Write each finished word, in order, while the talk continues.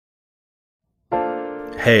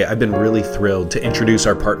Hey, I've been really thrilled to introduce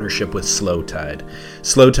our partnership with Slow Tide.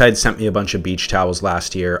 Slow Tide sent me a bunch of beach towels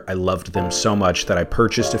last year. I loved them so much that I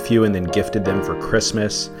purchased a few and then gifted them for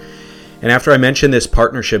Christmas. And after I mentioned this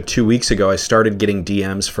partnership 2 weeks ago, I started getting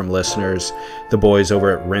DMs from listeners, the boys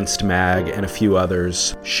over at Rinsed Mag and a few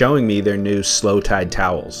others, showing me their new Slow Tide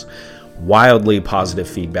towels. Wildly positive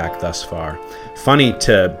feedback thus far. Funny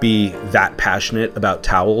to be that passionate about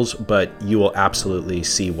towels, but you will absolutely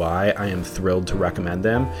see why. I am thrilled to recommend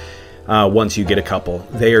them once you get a couple.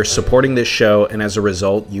 They are supporting this show, and as a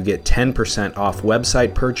result, you get 10% off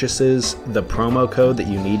website purchases. The promo code that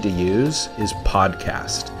you need to use is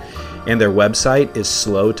podcast. And their website is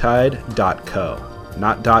slowtide.co,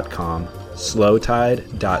 not .com,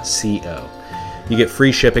 slowtide.co. You get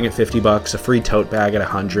free shipping at $50, a free tote bag at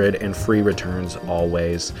 $100, and free returns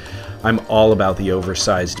always. I'm all about the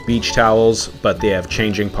oversized beach towels, but they have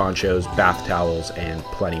changing ponchos, bath towels, and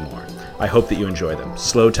plenty more. I hope that you enjoy them.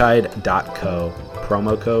 slowtide.co,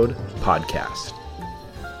 promo code podcast.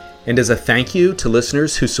 And as a thank you to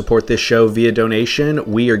listeners who support this show via donation,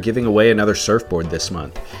 we are giving away another surfboard this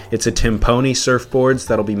month. It's a Timponi surfboards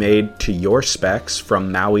that'll be made to your specs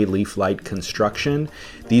from Maui Leaf Light Construction.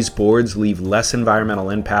 These boards leave less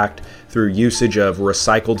environmental impact through usage of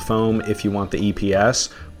recycled foam if you want the EPS,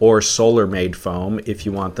 or solar-made foam if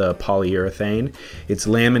you want the polyurethane. It's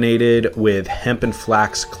laminated with hemp and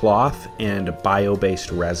flax cloth and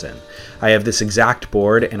bio-based resin. I have this exact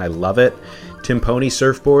board and I love it. Timponi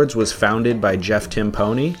Surfboards was founded by Jeff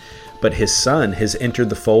Timponi, but his son has entered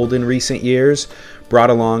the fold in recent years,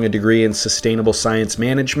 brought along a degree in sustainable science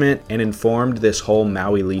management, and informed this whole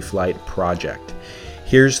Maui Leaf Light project.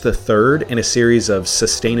 Here's the third in a series of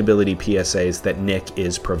sustainability PSAs that Nick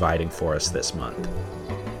is providing for us this month.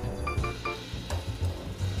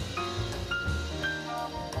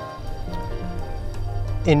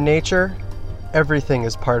 In nature, everything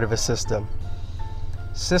is part of a system.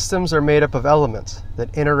 Systems are made up of elements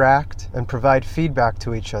that interact and provide feedback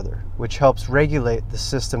to each other, which helps regulate the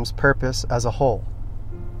system's purpose as a whole.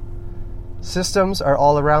 Systems are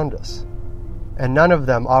all around us, and none of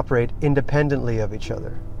them operate independently of each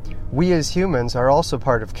other. We as humans are also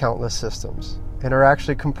part of countless systems, and are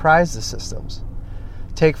actually comprised of systems.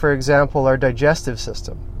 Take, for example, our digestive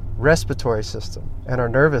system, respiratory system, and our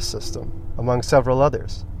nervous system, among several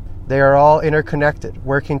others. They are all interconnected,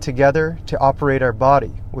 working together to operate our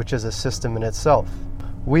body, which is a system in itself.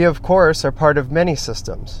 We, of course, are part of many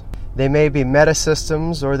systems. They may be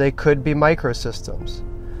metasystems or they could be microsystems,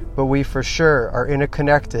 but we for sure are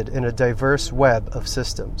interconnected in a diverse web of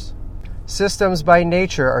systems. Systems by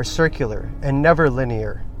nature are circular and never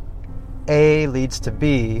linear. A leads to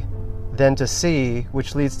B, then to C,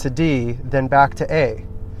 which leads to D, then back to A,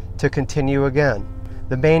 to continue again.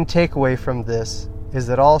 The main takeaway from this is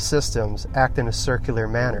that all systems act in a circular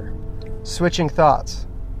manner. Switching thoughts.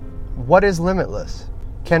 What is limitless?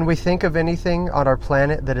 Can we think of anything on our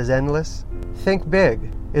planet that is endless? Think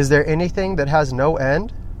big. Is there anything that has no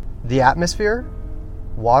end? The atmosphere?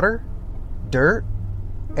 Water? Dirt?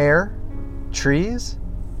 Air? Trees?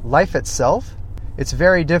 Life itself? It's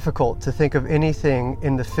very difficult to think of anything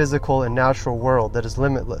in the physical and natural world that is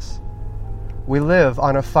limitless. We live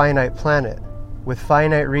on a finite planet with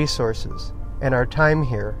finite resources, and our time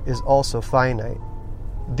here is also finite.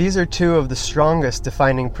 These are two of the strongest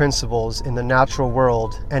defining principles in the natural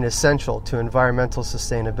world and essential to environmental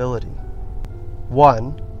sustainability.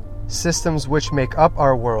 1. Systems which make up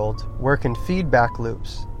our world work in feedback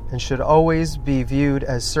loops and should always be viewed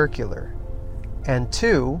as circular. And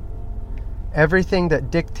 2. Everything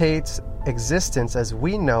that dictates existence as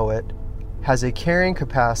we know it has a carrying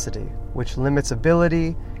capacity which limits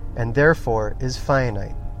ability and therefore is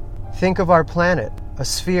finite. Think of our planet, a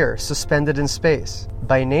sphere suspended in space.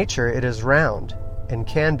 By nature, it is round and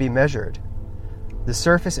can be measured. The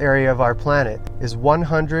surface area of our planet is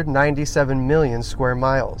 197 million square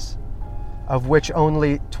miles, of which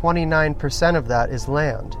only 29% of that is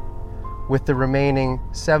land, with the remaining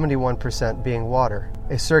 71% being water.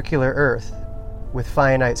 A circular Earth with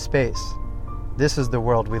finite space. This is the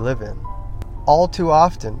world we live in. All too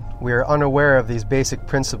often, we are unaware of these basic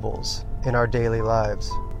principles in our daily lives.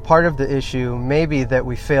 Part of the issue may be that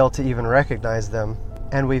we fail to even recognize them,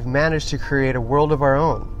 and we've managed to create a world of our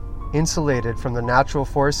own, insulated from the natural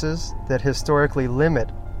forces that historically limit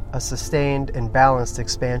a sustained and balanced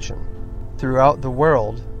expansion. Throughout the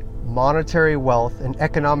world, monetary wealth and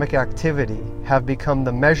economic activity have become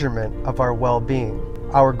the measurement of our well-being.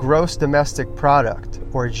 Our gross domestic product,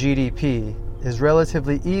 or GDP, is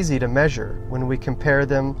relatively easy to measure when we compare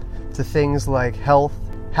them to things like health,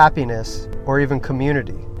 happiness, or even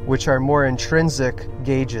community, which are more intrinsic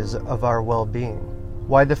gauges of our well-being.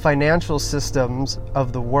 why the financial systems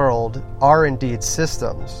of the world are indeed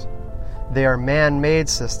systems. They are man-made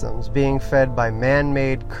systems being fed by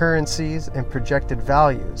man-made currencies and projected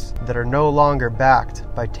values that are no longer backed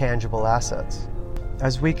by tangible assets.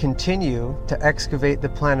 As we continue to excavate the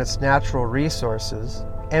planet's natural resources,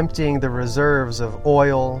 emptying the reserves of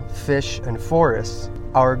oil, fish, and forests,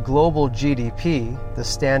 our global GDP, the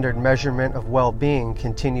standard measurement of well-being,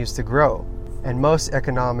 continues to grow, and most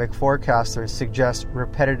economic forecasters suggest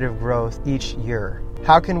repetitive growth each year.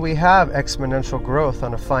 How can we have exponential growth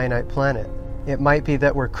on a finite planet? It might be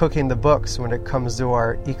that we're cooking the books when it comes to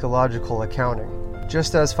our ecological accounting.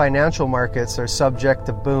 Just as financial markets are subject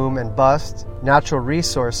to boom and bust, natural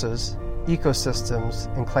resources,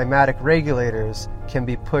 ecosystems, and climatic regulators can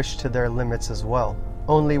be pushed to their limits as well.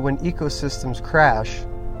 Only when ecosystems crash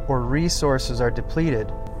or resources are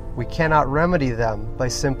depleted, we cannot remedy them by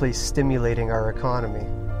simply stimulating our economy.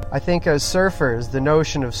 I think as surfers, the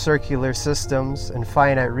notion of circular systems and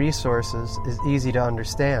finite resources is easy to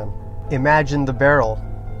understand. Imagine the barrel,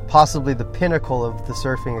 possibly the pinnacle of the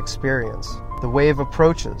surfing experience. The wave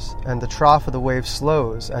approaches, and the trough of the wave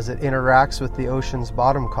slows as it interacts with the ocean's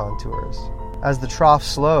bottom contours. As the trough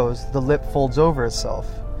slows, the lip folds over itself,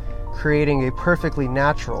 creating a perfectly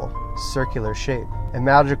natural, circular shape, a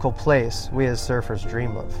magical place we as surfers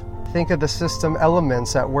dream of. Think of the system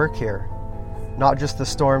elements at work here. Not just the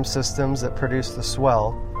storm systems that produce the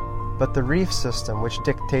swell, but the reef system which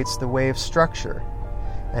dictates the wave structure,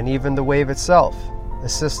 and even the wave itself, a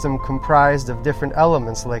system comprised of different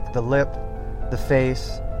elements like the lip, the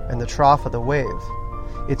face, and the trough of the wave,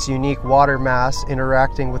 its unique water mass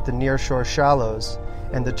interacting with the nearshore shallows,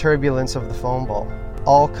 and the turbulence of the foam ball,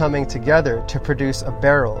 all coming together to produce a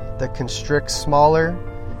barrel that constricts smaller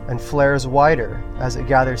and flares wider as it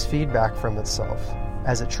gathers feedback from itself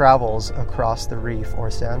as it travels across the reef or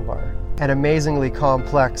sandbar. An amazingly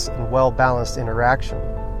complex and well-balanced interaction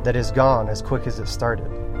that is gone as quick as it started.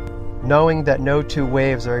 Knowing that no two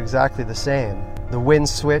waves are exactly the same, the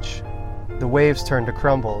winds switch, the waves turn to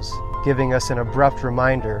crumbles, giving us an abrupt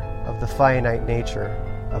reminder of the finite nature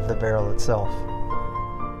of the barrel itself.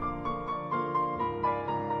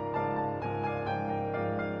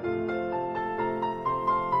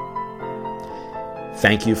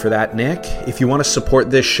 Thank you for that, Nick. If you want to support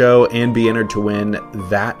this show and be entered to win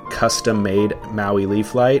that custom-made Maui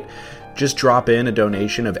leaf light, just drop in a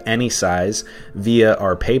donation of any size via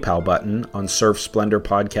our PayPal button on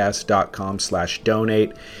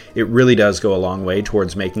surfsplendorpodcast.com/donate. It really does go a long way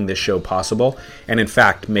towards making this show possible, and in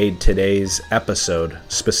fact made today's episode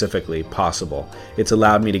specifically possible. It's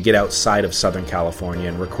allowed me to get outside of Southern California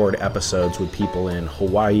and record episodes with people in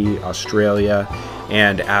Hawaii, Australia,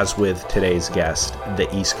 and as with today's guest,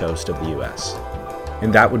 the East Coast of the US.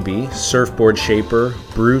 And that would be surfboard shaper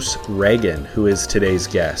Bruce Ragan, who is today's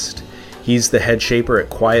guest. He's the head shaper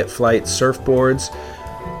at Quiet Flight Surfboards,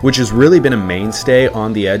 which has really been a mainstay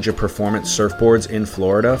on the edge of performance surfboards in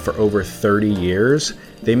Florida for over 30 years.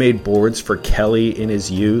 They made boards for Kelly in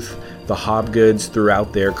his youth, the Hobgoods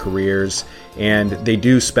throughout their careers, and they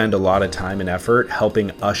do spend a lot of time and effort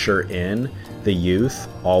helping usher in the youth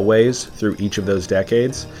always through each of those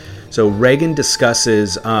decades. So Reagan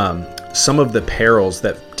discusses some of the perils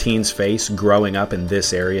that teens face growing up in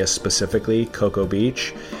this area, specifically Cocoa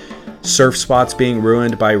Beach, surf spots being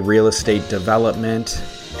ruined by real estate development,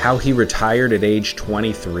 how he retired at age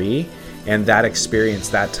 23, and that experience,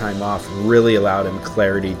 that time off, really allowed him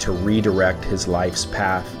clarity to redirect his life's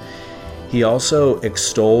path. He also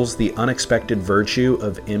extols the unexpected virtue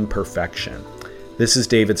of imperfection. This is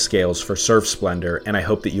David Scales for Surf Splendor, and I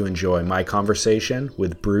hope that you enjoy my conversation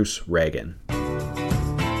with Bruce Ragan.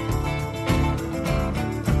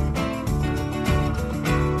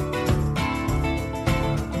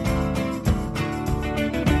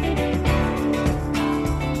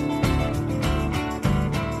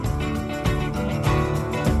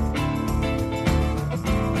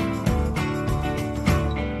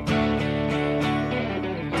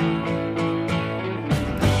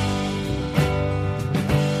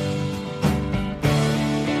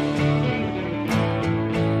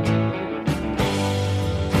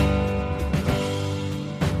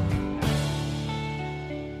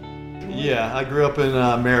 Yeah, I grew up in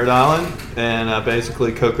Merritt Island, and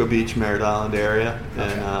basically Cocoa Beach, Merritt Island area,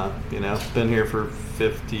 and been here for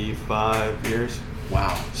 55 years.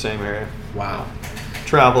 Wow. Same area. Wow.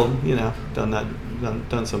 Traveled,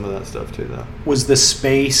 done some of that stuff too, though. Was the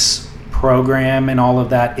space program and all of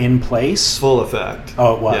that in place? Full effect.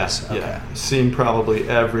 Oh, it was. Yeah. Okay. Yeah. Seen probably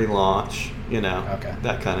every launch. Okay.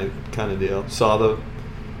 That kind of deal. Saw the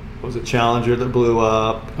Challenger that blew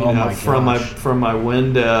up. Oh my from gosh. from my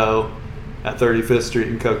window. at 35th Street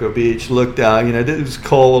in Cocoa Beach. Looked out, it was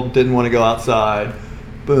cold, didn't want to go outside.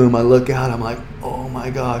 Boom, I look out, I'm like, oh my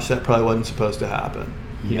gosh, that probably wasn't supposed to happen.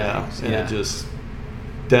 And it just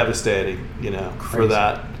devastating, for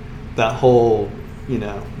that whole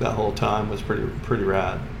time was pretty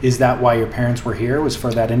rad. Is that why your parents were here? Was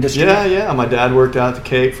for that industry? Yeah. My dad worked out at the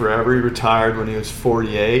Cape forever. He retired when he was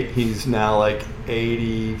 48. He's now like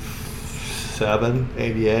 87,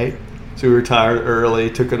 88. So he retired early,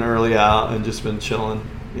 took an early out, and just been chilling,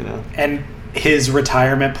 And his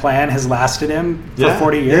retirement plan has lasted him for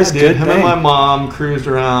 40 years? Yeah, dude. Him and my mom cruised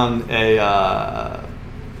around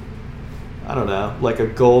like a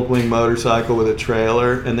Goldwing motorcycle with a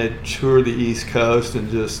trailer, and they toured the East Coast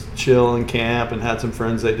and just chill and camp, and had some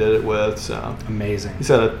friends they did it with. So amazing. He's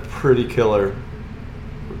had a pretty killer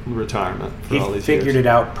retirement for all these years. He figured it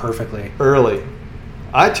out perfectly. Early.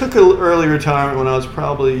 I took an early retirement when I was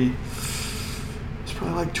probably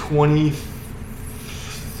like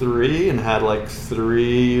 23 and had like 3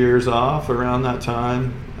 years off around that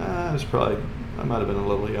time. I might have been a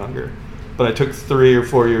little younger. But I took 3 or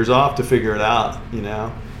 4 years off to figure it out,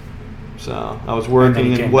 So I was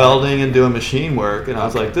working and welding and doing machine work, and I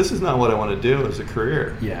was like, this is not what I want to do as a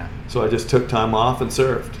career. Yeah. So I just took time off and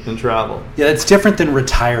surfed and traveled. Yeah, it's different than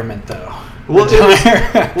retirement, though. Well,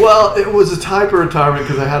 it was a type of retirement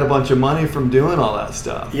because I had a bunch of money from doing all that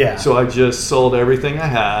stuff. Yeah. So I just sold everything I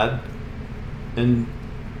had and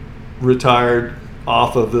retired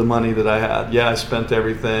off of the money that I had. Yeah, I spent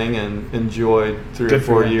everything and enjoyed 3 or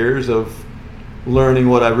 4 years of learning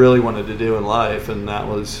what I really wanted to do in life, and that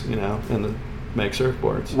was, and make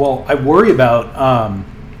surfboards. Well, I worry about,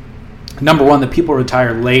 number one, that people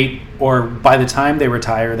retire late, or by the time they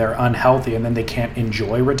retire, they're unhealthy, and then they can't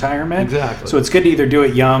enjoy retirement. Exactly. So it's good to either do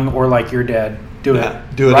it young or, like your dad, do it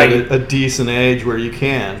right at a decent age where you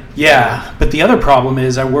can. Yeah, but the other problem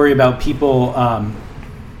is I worry about people.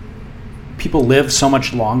 People live so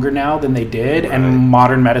much longer now than they did, and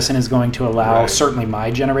modern medicine is going to allow certainly my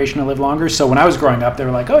generation to live longer. So when I was growing up, they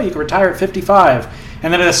were like, oh, you can retire at 55.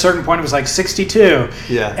 And then at a certain point, it was like 62.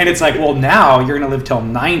 Yeah. And it's like, well, now you're going to live till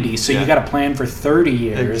 90. So you got to plan for 30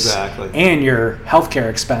 years. Exactly. And your healthcare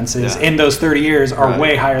expenses in those 30 years are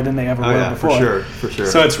way higher than they ever were before. For sure.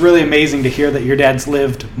 So it's really amazing to hear that your dad's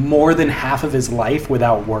lived more than half of his life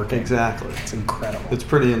without working. Exactly. It's incredible. It's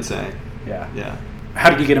pretty insane. Yeah. Yeah. How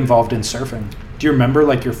did you get involved in surfing? Do you remember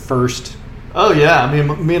like your first? Oh yeah, I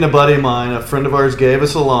mean, me and a buddy of mine, a friend of ours, gave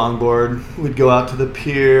us a longboard. We'd go out to the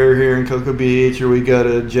pier here in Cocoa Beach, or we'd go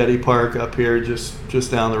to Jetty Park up here just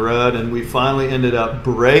down the road, and we finally ended up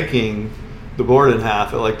breaking the board in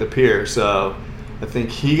half at like the pier. So I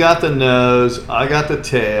think he got the nose, I got the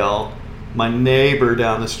tail. My neighbor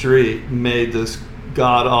down the street made this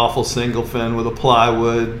god awful single fin with a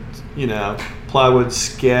plywood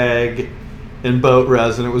skeg and boat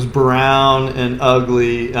resin. It was brown and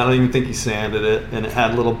ugly. I don't even think he sanded it, and it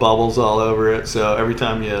had little bubbles all over it. So every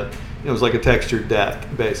time it was like a textured deck,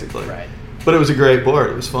 basically. Right. But it was a great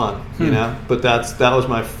board. It was fun, But that was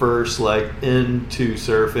my first into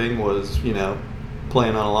surfing was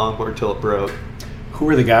playing on a longboard till it broke. Who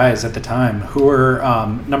were the guys at the time? Who were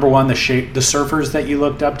number one the surfers that you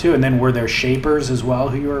looked up to, and then were there shapers as well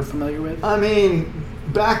who you were familiar with? I mean,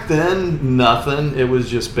 back then, nothing. It was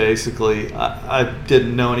just basically, I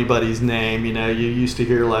didn't know anybody's name. You used to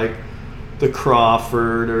hear like the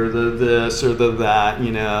Crawford or the this or the that,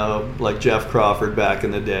 like Jeff Crawford back in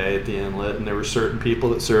the day at the inlet. And there were certain people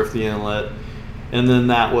that surfed the inlet. And then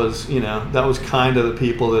that was kind of the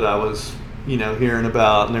people that I was, hearing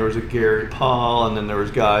about. And there was a Gary Paul, and then there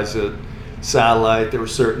was guys at Satellite. There were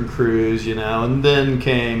certain crews, and then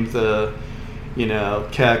came the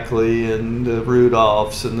Keckley and the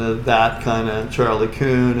Rudolphs and that kind of Charlie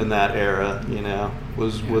Kuhn in that era,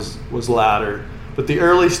 was latter. But the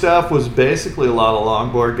early stuff was basically a lot of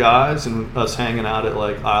longboard guys and us hanging out at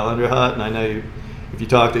like Islander Hut. And I know if you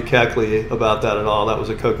talk to Keckley about that at all, that was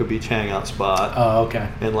a Cocoa Beach hangout spot. Oh, okay.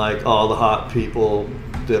 And like all the hot people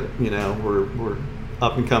that, were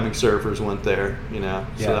up and coming surfers went there,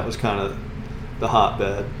 So that was kind of the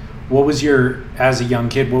hotbed. What was as a young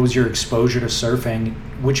kid, what was your exposure to surfing?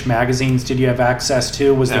 Which magazines did you have access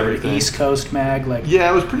to? Was there an East Coast mag? Yeah,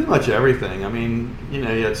 it was pretty much everything. I mean, you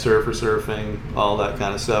had Surfer Surfing, all that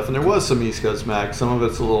kind of stuff. And there was some East Coast mag. Some of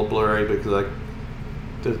it's a little blurry because I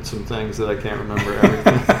did some things that I can't remember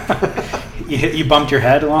everything. You bumped your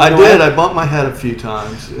head along the way? I did. I bumped my head a few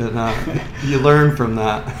times. And you learn from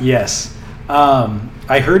that. Yes.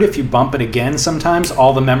 I heard if you bump it again sometimes,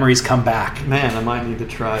 all the memories come back. Man, I might need to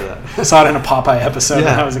try that. I saw it in a Popeye episode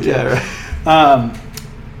when I was a kid. Yeah, right.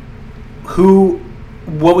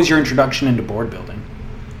 What was your introduction into board building?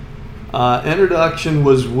 Introduction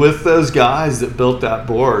was with those guys that built that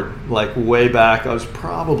board, like way back. I was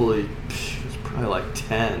probably like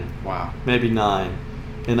 10. Wow. Maybe 9.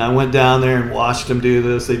 And I went down there and watched them do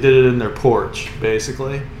this. They did it in their porch,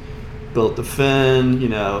 basically. Built the fin,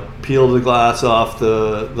 peeled the glass off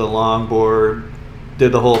the longboard,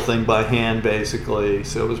 did the whole thing by hand, basically.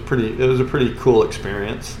 So it was a pretty cool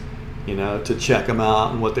experience, to check them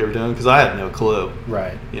out and what they were doing, because I had no clue.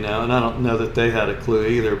 Right. And I don't know that they had a clue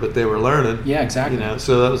either, but they were learning. Yeah, exactly.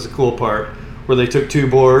 So that was the cool part, where they took 2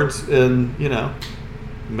 boards and,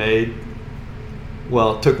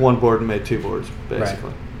 took 1 board and made 2 boards, basically.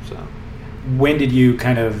 Right. So, when did you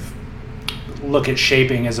kind of look at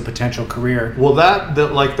shaping as a potential career? Well, that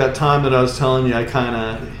time that I was telling you,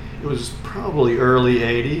 it was probably early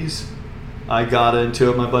 80s. I got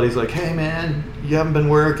into it. My buddy's like, "Hey man, you haven't been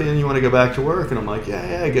working, you want to go back to work?" And I'm like,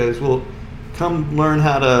 yeah. He goes, "Well, come learn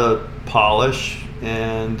how to polish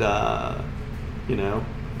and,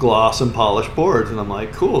 gloss and polish boards." And I'm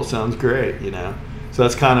like, "Cool, sounds great," So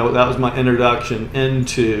that was my introduction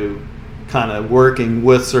into kind of working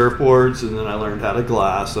with surfboards, and then I learned how to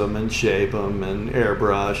glass them and shape them and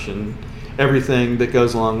airbrush and everything that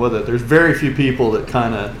goes along with it. There's very few people that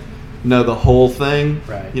kind of know the whole thing,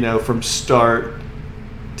 right. From start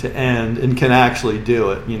to end, and can actually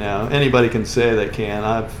do it. Anybody can say they can.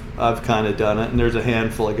 I've kind of done it, and there's a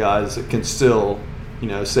handful of guys that can still,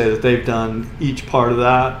 say that they've done each part of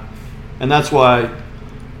that, and that's why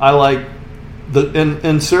I like in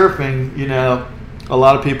surfing. A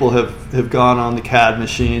lot of people have gone on the CAD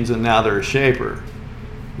machines and now they're a shaper,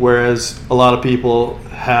 whereas a lot of people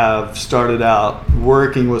have started out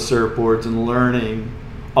working with surfboards and learning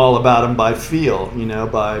all about them by feel,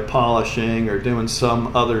 by polishing or doing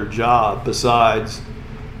some other job besides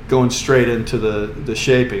going straight into the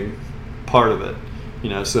shaping part of it.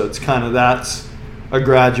 So it's that's a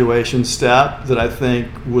graduation step that I think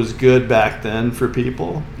was good back then for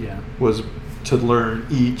people. Yeah. Was to learn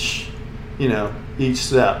each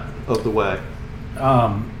step of the way.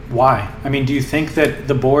 Why? I mean, do you think that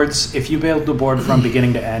the boards, if you build the board from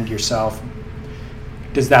beginning to end yourself,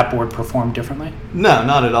 does that board perform differently? No,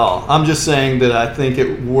 not at all. I'm just saying that I think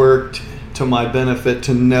it worked to my benefit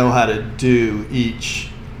to know how to do each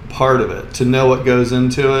part of it, to know what goes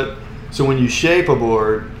into it. So when you shape a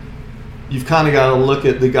board, you've kind of got to look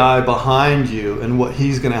at the guy behind you and what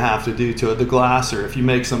he's going to have to do to it. The glasser, if you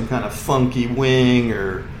make some kind of funky wing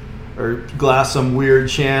or glass some weird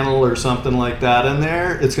channel or something like that in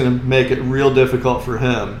there, it's going to make it real difficult for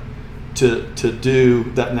him to do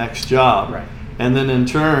that next job. Right. And then in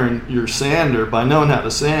turn, your sander, by knowing how to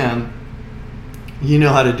sand, you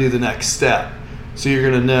know how to do the next step. So you're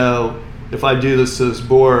going to know, if I do this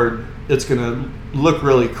board, it's going to look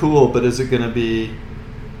really cool, but is it going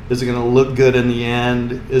to look good in the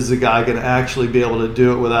end? Is the guy going to actually be able to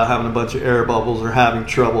do it without having a bunch of air bubbles or having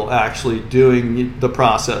trouble actually doing the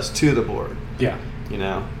process to the board? Yeah.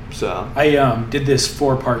 So I did this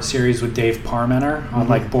 4-part series with Dave Parmenter on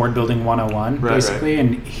like board building 101, basically. Right.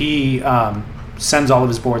 And he sends all of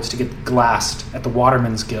his boards to get glassed at the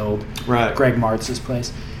Waterman's Guild, right. Greg Martz's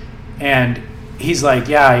place. And he's like,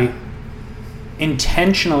 I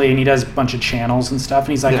intentionally, and he does a bunch of channels and stuff, and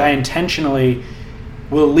he's like, I intentionally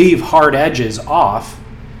will leave hard edges off,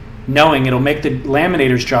 knowing it'll make the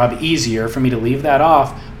laminator's job easier for me to leave that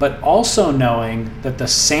off, but also knowing that the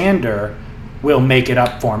sander will make it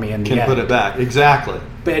up for me in the end. Can put it back, exactly.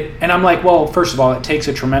 And I'm like, well, first of all, it takes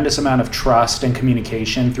a tremendous amount of trust and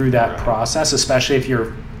communication through that process, especially if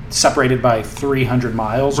you're separated by 300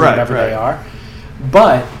 miles or whatever they are.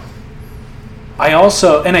 But I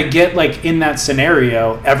also, and I get like in that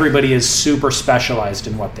scenario, everybody is super specialized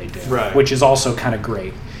in what they do, which is also kind of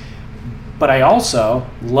great. But I also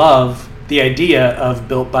love the idea of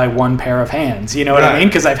built by one pair of hands. You know what I mean?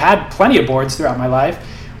 Because I've had plenty of boards throughout my life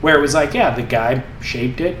where it was like, the guy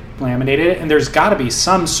shaped it, laminated it, and there's got to be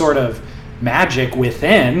some sort of magic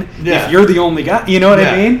within if you're the only guy. You know what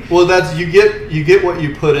I mean? Well, that's you get what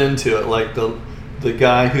you put into it. Like the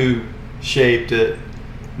guy who shaped it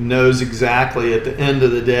knows exactly at the end of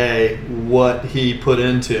the day what he put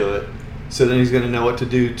into it. So then he's going to know what to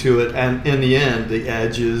do to it, and in the end, the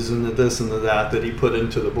edges and the this and the that he put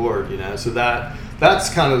into the board. So that's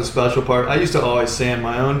kind of the special part. I used to always sand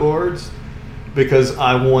my own boards, because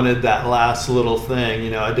I wanted that last little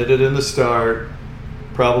thing. I did it in the start,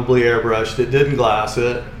 probably airbrushed it, didn't glass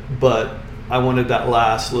it, but I wanted that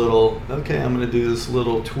last little, I'm going to do this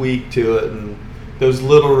little tweak to it, and those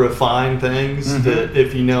little refined things that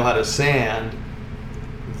if you know how to sand,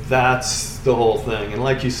 that's the whole thing. And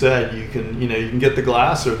like you said, you can get the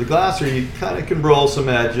glasser. The glasser, you kind of can roll some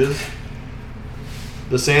edges,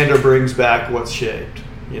 the sander brings back what's shaped.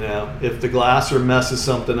 You know, if the glasser messes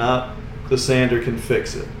something up, the sander can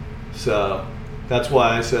fix it. So that's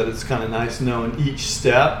why I said it's kind of nice knowing each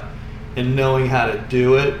step and knowing how to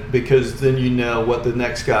do it, because then you know what the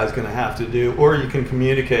next guy's going to have to do. Or you can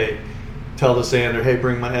communicate, tell the sander, hey,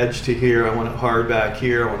 bring my edge to here, I want it hard back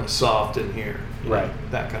here, I want it soft in here. Right.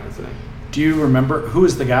 That kind of thing. Do you remember, who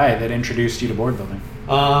was the guy that introduced you to board building?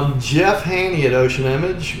 Jeff Haney at Ocean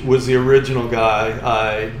Image was the original guy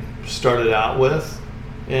I started out with.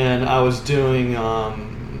 And I was doing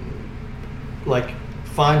like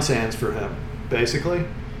fine sands for him, basically.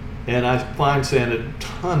 And I fine sanded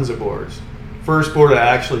tons of boards. First board I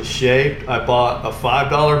actually shaped, I bought a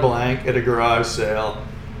 $5 blank at a garage sale,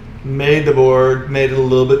 made the board, made it a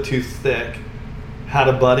little bit too thick. Had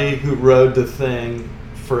a buddy who rode the thing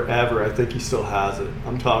forever. I think he still has it.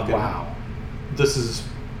 I'm talking. Wow. This is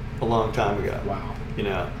a long time ago. Wow. You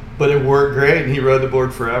know, but it worked great, and he rode the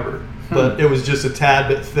board forever. But it was just a tad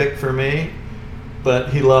bit thick for me. But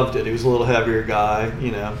he loved it. He was a little heavier guy,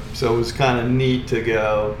 you know. So it was kind of neat to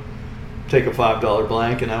go take a $5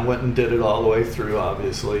 blank, and I went and did it all the way through,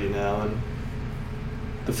 obviously, you know, and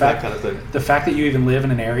that kind of thing. The fact that you even live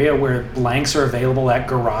in an area where blanks are available at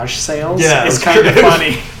garage sales is kind of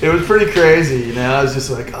funny. It was pretty crazy, you know. I was just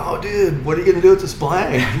like, oh, dude, what are you going to do with this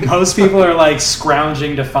blank? Most people are like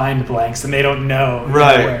scrounging to find blanks, and they don't know.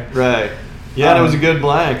 Right. Yeah, and it was a good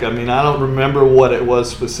blank. I mean, I don't remember what it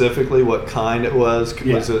was specifically, what kind it was.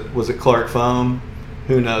 Yeah. Was it Clark foam?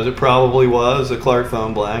 Who knows? It probably was a Clark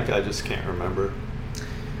foam blank. I just can't remember.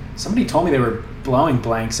 Somebody told me they were blowing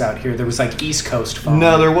blanks out here. There was like East Coast foam.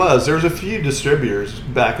 No, there was. There was a few distributors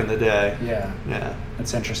back in the day. Yeah.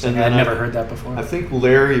 That's interesting. And I'd never heard that before. I think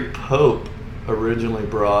Larry Pope originally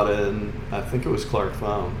brought in, I think it was Clark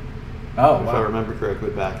foam. Oh, if wow. I remember correctly,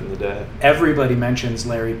 back in the day. Everybody mentions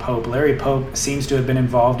Larry Pope. Larry Pope seems to have been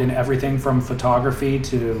involved in everything from photography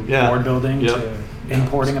to board building to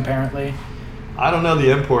importing, apparently. I don't know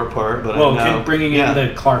the import part, but I know. Bringing in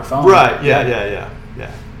the Clark foam. Right, yeah.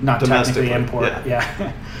 Not technically import, who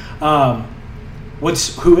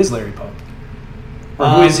is Larry Pope? Or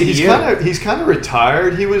who is he? He's kind of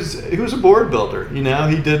retired. He was a board builder. You know,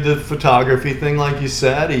 he did the photography thing, like you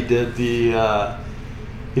said. He did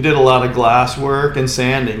he did a lot of glass work and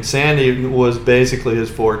sanding. Sanding was basically his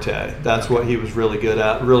forte. That's what he was really good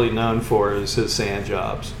at, really known for, is his sand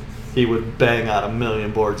jobs. He would bang out 1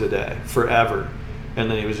 million boards a day forever, and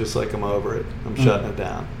then he was just like, I'm over it. I'm shutting it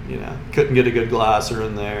down. You know, couldn't get a good glasser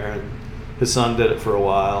in there, and his son did it for a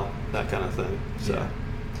while, that kind of thing. So,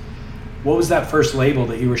 what was that first label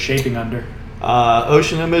that you were shaping under?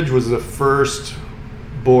 Ocean Image was the first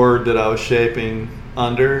board that I was shaping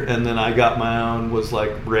under, and then I got my own, was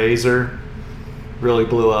like Razor. Really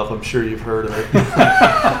blew up. I'm sure you've heard of it.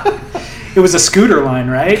 It was a scooter line,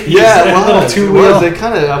 right? Yeah, it was. A little two-wheel. They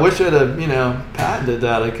kind of. I wish I'd have, patented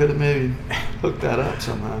that. I could have maybe hooked that up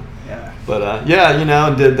somehow. Yeah. But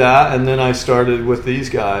and did that, and then I started with these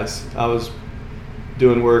guys. I was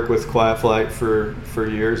doing work with Quiet Flight for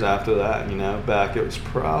years after that. You know, back it was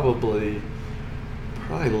probably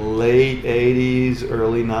late '80s,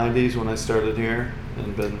 early '90s when I started here,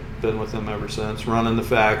 and been with them ever since. Running the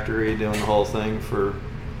factory, doing the whole thing for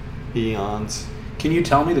eons. Can you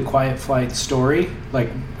tell me the Quiet Flight story?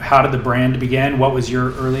 Like, how did the brand begin? What was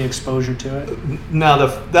your early exposure to it? Now,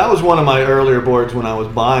 that was one of my earlier boards when I was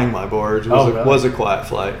buying my boards. Was a Quiet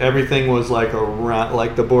Flight. Everything was like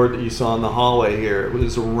like the board that you saw in the hallway here. It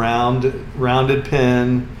was a rounded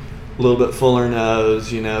pin, a little bit fuller nose,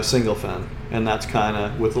 single fin, and that's kind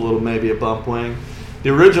of with a little maybe a bump wing.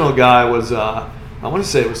 The original guy was I want to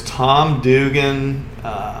say it was Tom Dugan.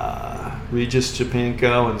 Regis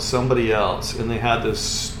Chapinko and somebody else, and they had this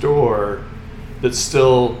store that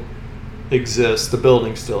still exists, the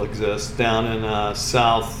building still exists, down in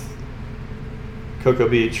South Cocoa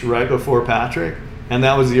Beach, right before Patrick, and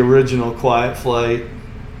that was the original Quiet Flight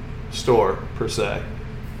store, per se.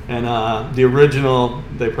 And the original,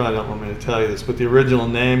 they probably don't want me to tell you this, but the original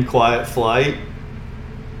name, Quiet Flight,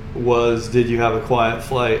 was, did you have a quiet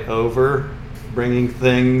flight over, bringing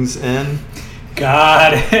things in?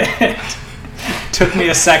 Got it. Took me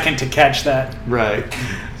a second to catch that. Right.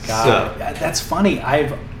 Got it. That's funny. I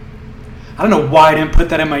don't know why I didn't put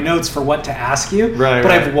that in my notes for what to ask you. Right.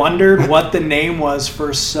 But I've wondered what the name was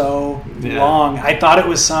for so long. I thought it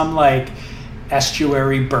was some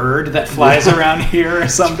estuary bird that flies around here or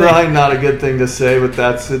something. It's probably not a good thing to say, but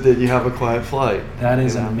that's it. Did you have a quiet flight? That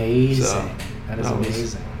is amazing. So, that is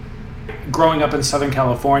amazing. Growing up in Southern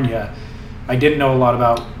California, I didn't know a lot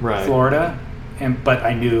about Florida. but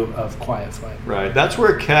I knew of Quiet Flight. Right. That's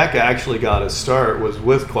where Keck actually got his start, was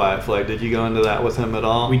with Quiet Flight. Did you go into that with him at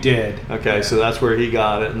all? We did. Okay, yeah. So that's where he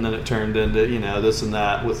got it, and then it turned into, this and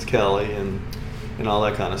that with Kelly and all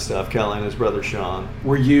that kind of stuff. Kelly and his brother Sean.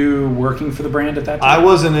 Were you working for the brand at that time? I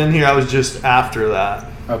wasn't in here. I was just after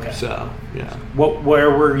that. Okay. So, yeah.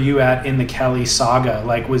 Where were you at in the Kelly saga?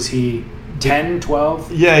 Like, was he 10,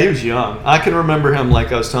 12? Yeah, he was young. I can remember him,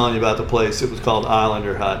 like I was telling you about the place. It was called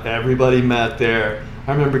Islander Hut. Everybody met there.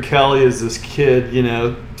 I remember Kelly as this kid,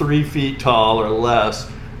 3 feet tall or less,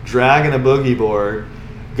 dragging a boogie board,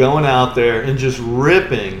 going out there and just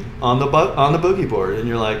ripping on the boogie board. And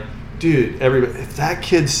you're like, dude, if that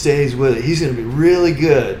kid stays with it, he's going to be really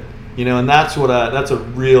good. And that's that's a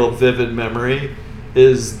real vivid memory,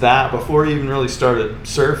 is that before he even really started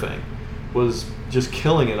surfing, was just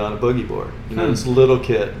killing it on a boogie board. This little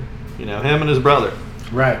kid, him and his brother.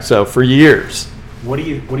 Right. So for years. What do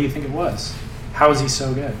you think it was? How is he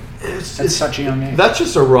so good at such a young age? That's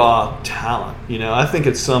just a raw talent. I think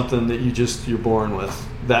it's something that you're born with.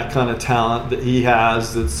 That kind of talent that he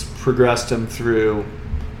has, that's progressed him through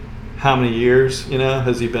how many years,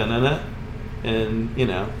 has he been in it? And,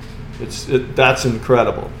 that's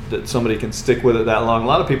incredible that somebody can stick with it that long. A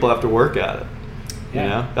lot of people have to work at it.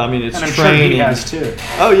 Yeah. I mean, it's and I'm training. Sure he has too.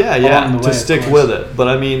 Oh yeah, Along the way, to stick with it. But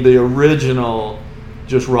I mean, the original,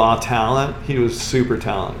 just raw talent, he was super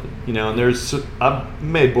talented. And I've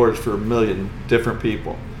made boards for a million different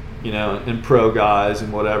people, and pro guys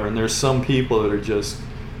and whatever. And there's some people that are just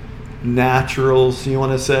naturals, you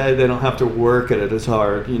want to say. They don't have to work at it as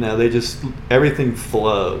hard. They just, everything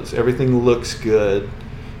flows, everything looks good.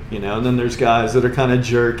 And then there's guys that are kind of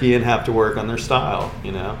jerky and have to work on their style.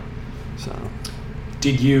 So.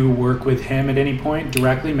 Did you work with him at any point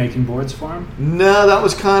directly, making boards for him? No, that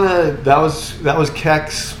was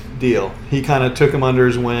Keck's deal. He kind of took him under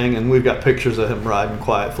his wing, and we've got pictures of him riding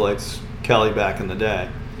Quiet Flight's Kelly back in the day.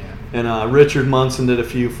 Yeah. And Richard Munson did a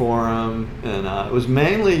few for him, and it was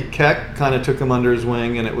mainly Keck kind of took him under his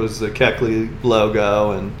wing, and it was the Keckley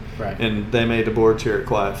logo, and right. And they made the boards here at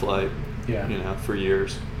Quiet Flight. Yeah. For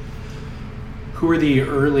years. Who are the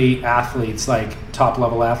early athletes, like top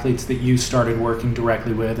level athletes, that you started working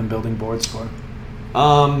directly with and building boards for?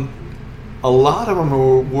 A lot of them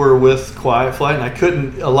were with Quiet Flight,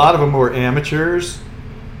 and a lot of them were amateurs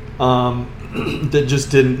that just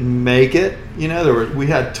didn't make it. We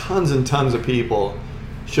had tons and tons of people,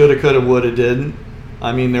 shoulda, coulda, woulda, didn't.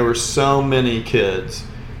 I mean, there were so many kids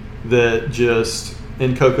that just,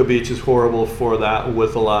 and Cocoa Beach is horrible for that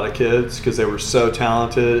with a lot of kids, because they were so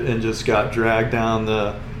talented and just got dragged down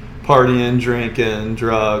the partying, drinking,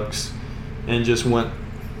 drugs, and just went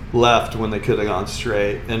left when they could have gone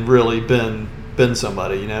straight and really been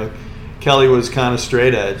somebody. Kelly was kind of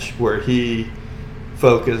straight edge, where he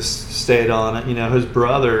focused, stayed on it. His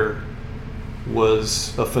brother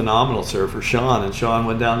was a phenomenal surfer, Sean, and Sean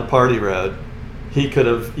went down the party road. He could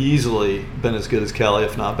have easily been as good as Kelly,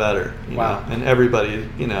 if not better. Wow. And everybody,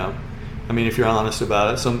 I mean, if you're honest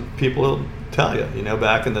about it, some people will tell you,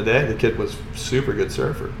 back in the day, the kid was super good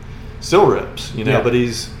surfer. Still rips, but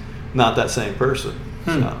he's not that same person.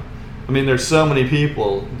 So, I mean, there's so many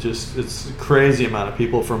people, it's a crazy amount of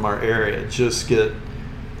people from our area just get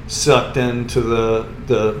sucked into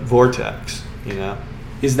the vortex,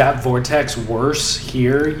 Is that vortex worse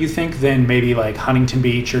here, you think, than maybe like Huntington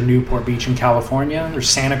Beach or Newport Beach in California, or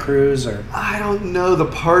Santa Cruz? Or I don't know the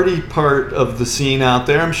party part of the scene out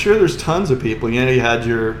there. I'm sure there's tons of people. You had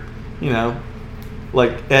your,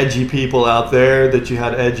 like edgy people out there that you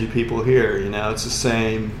had edgy people here. It's the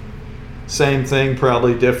same thing,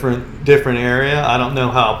 probably different area. I don't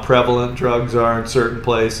know how prevalent drugs are in certain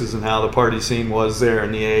places and how the party scene was there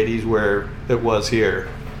in the 80s where it was here,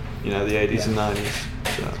 the 80s and 90s.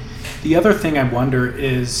 So. The other thing I wonder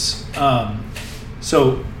is,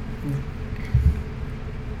 so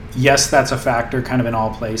yes, that's a factor kind of in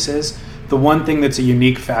all places. The one thing that's a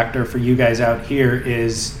unique factor for you guys out here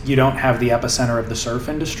is you don't have the epicenter of the surf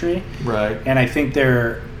industry. Right. And I think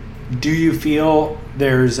do you feel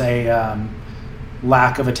there's a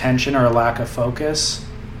lack of attention or a lack of focus?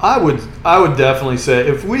 I would definitely say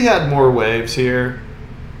if we had more waves here,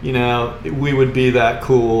 we would be that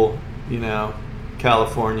cool,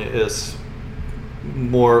 California is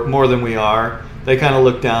more than we are. They kind of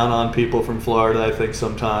look down on people from Florida, I think,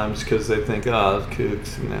 sometimes, because they think, oh,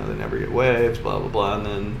 kooks, they never get waves, blah, blah, blah. And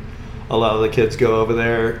then a lot of the kids go over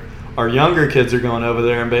there. Our younger kids are going over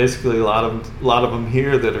there, and basically a lot of them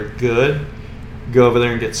here that are good go over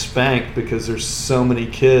there and get spanked because there's so many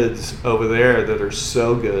kids over there that are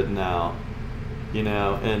so good now,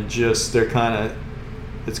 and just they're kind of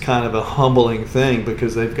it's kind of a humbling thing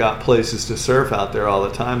because they've got places to surf out there all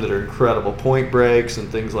the time that are incredible point breaks and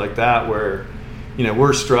things like that, where, you know,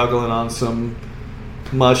 we're struggling on some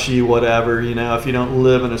mushy whatever, you know, if you don't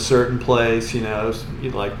live in a certain place, you know,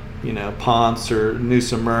 like, you know, Ponce or New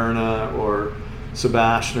Smyrna or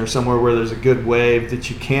Sebastian or somewhere where there's a good wave that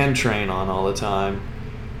you can train on all the time,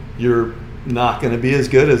 you're not going to be as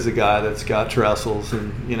good as the guy that's got trestles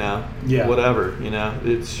and, you know, whatever, you know.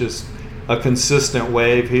 It's just a consistent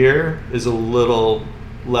wave here is a little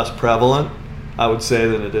less prevalent, I would say,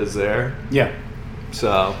 than it is there. Yeah.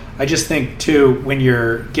 So I just think too, when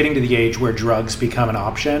you're getting to the age where drugs become an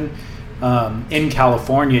option, in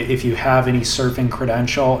California, if you have any surfing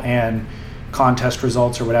credential and contest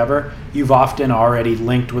results or whatever, you've often already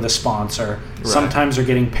linked with a sponsor. Right. Sometimes they're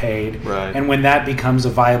getting paid. Right. And when that becomes a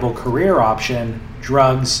viable career option,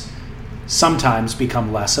 drugs sometimes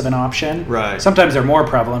become less of an option. Right. Sometimes they're more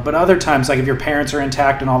prevalent, but other times, like if your parents are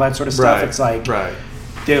intact and all that sort of stuff, Right. it's like Right.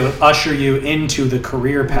 they'll usher you into the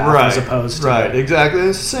career path Right. as opposed to Right, exactly.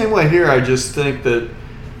 It's the same way here. I just think that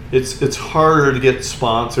it's harder to get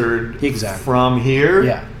sponsored Exactly. from here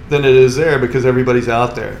Yeah. than it is there because everybody's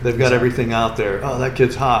out there. They've got Exactly. everything out there. Oh, that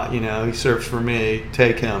kid's hot, you know, he surfs for me,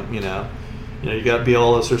 take him, you know. You know, you got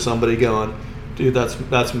Biolas or somebody going, dude,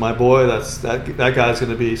 that's my boy, that guy's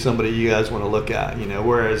going to be somebody you guys want to look at, you know.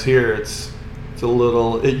 Whereas here it's a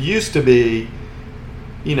little, it used to be,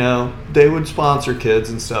 you know, they would sponsor kids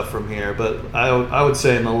and stuff from here, but I would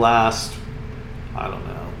say in the last, I don't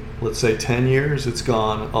know, let's say 10 years, it's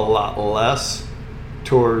gone a lot less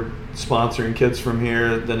toward sponsoring kids from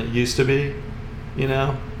here than it used to be, you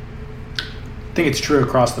know? I think it's true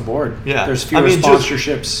across the board. Yeah. There's fewer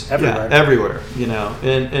sponsorships everywhere. Yeah, everywhere, you know,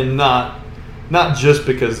 and not just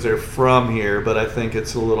because they're from here, but I think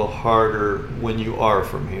it's a little harder when you are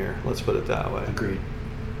from here. Let's put it that way. Agreed.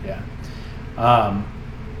 Yeah.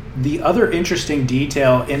 The other interesting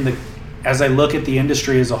detail as I look at the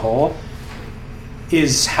industry as a whole,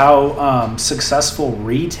 is how successful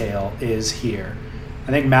retail is here.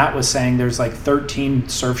 I think Matt was saying there's like 13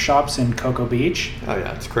 surf shops in Cocoa Beach. Oh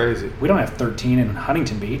yeah, it's crazy. We don't have 13 in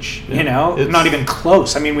Huntington Beach, Yeah, you know? Not even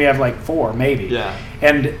close. I mean, we have like 4 maybe. Yeah.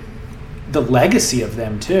 And the legacy of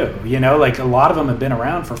them too, you know, like a lot of them have been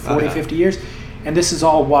around for 40, 50 years. And this is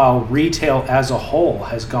all while retail as a whole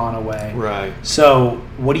has gone away. Right. So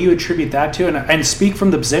what do you attribute that to? And speak from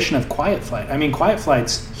the position of Quiet Flight. I mean, Quiet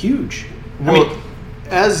Flight's huge. Well,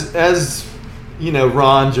 as you know,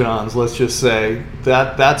 Ron Johns, let's just say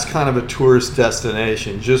that's kind of a tourist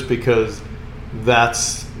destination just because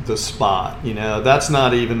that's the spot, you know. That's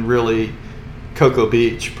not even really Cocoa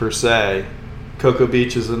Beach per se. Cocoa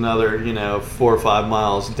Beach is another, you know, 4 or 5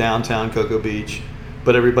 miles downtown Cocoa Beach,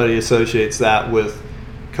 but everybody associates that with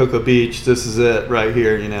Cocoa Beach. This is it right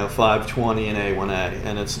here, you know, 520 and A1A,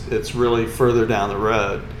 and it's really further down the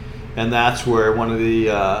road. And that's where one of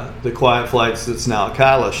the Quiet Flights that's now a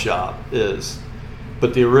Catalyst shop is.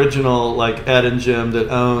 But the original, like Ed and Jim that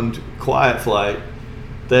owned Quiet Flight,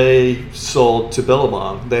 they sold to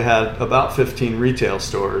Billabong. They had about 15 retail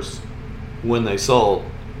stores when they sold.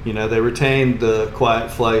 You know, they retained the Quiet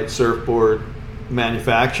Flight surfboard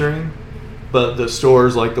manufacturing, but the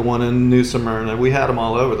stores like the one in New Smyrna, we had them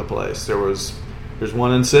all over the place. There's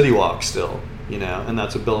one in City Walk still, you know, and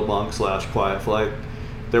that's a Billabong / Quiet Flight.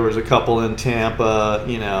 There was a couple in Tampa,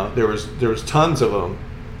 you know, there was tons of them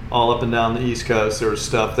all up and down the East Coast. There was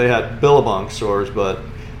stuff, they had Billabong stores, but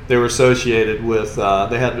they were associated with,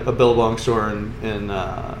 they had a Billabong store in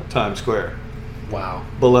Times Square. Wow.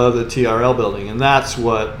 Below the TRL building. And that's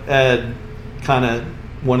what Ed, kind of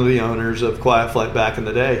one of the owners of Quiet Flight back in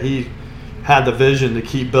the day, he had the vision to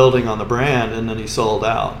keep building on the brand, and then he sold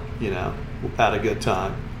out, you know, at a good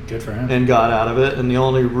time. Good for him. And got out of it. And the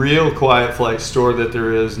only real Quiet Flight store that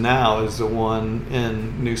there is now is the one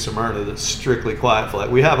in New Smyrna that's strictly Quiet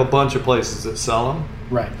Flight. We have a bunch of places that sell them.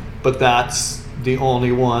 Right. But that's the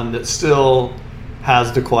only one that still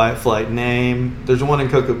has the Quiet Flight name. There's one in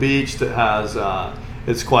Cocoa Beach that has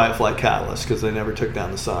it's Quiet Flight Catalyst because they never took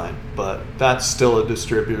down the sign. But that's still a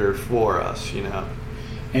distributor for us, you know.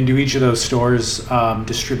 And do each of those stores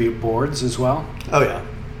distribute boards as well? Oh yeah,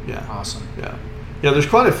 yeah. Awesome. Yeah. Yeah, there's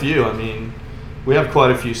quite a few. I mean, we have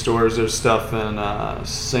quite a few stores. There's stuff in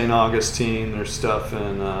St. Augustine. There's stuff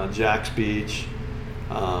in Jack's Beach.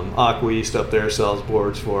 Aqua East up there sells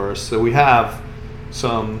boards for us. So we have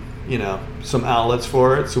some, you know, some outlets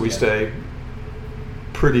for it. So we stay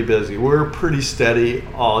pretty busy. We're pretty steady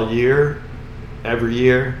all year, every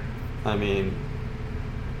year. I mean,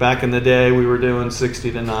 back in the day, we were doing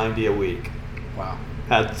 60 to 90 a week. Wow.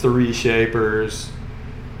 Had 3 shapers,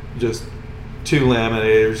 just two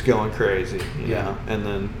laminators going crazy, you know, and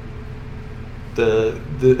then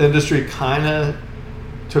the industry kind of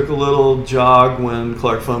took a little jog when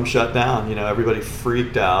Clark Foam shut down. You know, everybody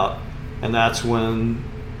freaked out, and that's when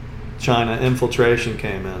China infiltration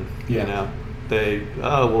came in. You know,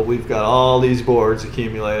 we've got all these boards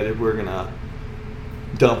accumulated, we're gonna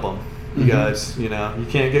dump them. You guys, you know, you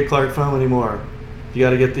can't get Clark Foam anymore. You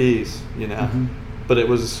got to get these, you know. But it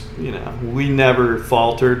was, you know, we never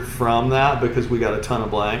faltered from that because we got a ton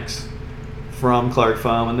of blanks from Clark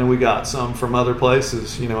Foam, and then we got some from other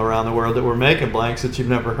places, you know, around the world that were making blanks that you've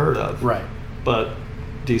never heard of. Right. But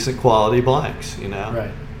decent quality blanks, you know.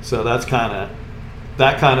 Right. So that kind of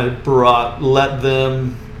let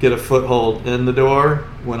them get a foothold in the door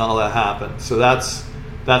when all that happened. So that's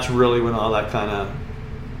really when all that kind of.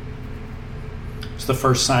 It's the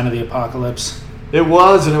first sign of the apocalypse. It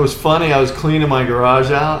was, and it was funny. I was cleaning my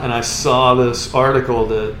garage out, and I saw this article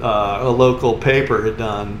that a local paper had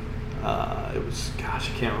done. It was, I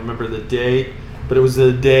can't remember the date, but it was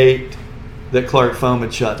the date that Clark Foam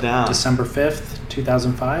had shut down. December 5th,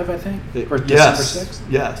 2005, I think? Or December 6th?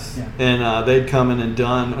 Yes. Yeah. And they'd come in and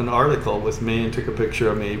done an article with me and took a picture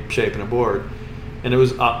of me shaping a board. And it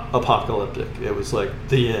was apocalyptic. It was like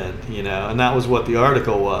the end, you know, and that was what the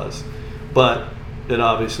article was. But it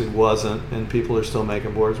obviously wasn't, and people are still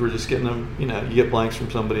making boards. We're just getting them, you know, you get blanks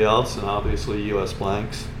from somebody else, and obviously U.S.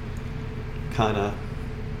 blanks kind of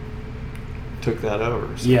took that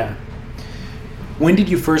over. So. Yeah. When did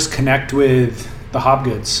you first connect with the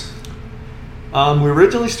Hobgoods? We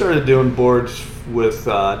originally started doing boards with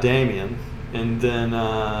Damien, and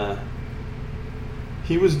then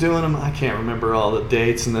he was doing them. I can't remember all the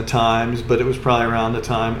dates and the times, but it was probably around the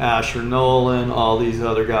time Asher Nolan, all these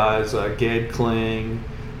other guys, Gabe Kling.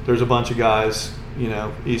 There's a bunch of guys, you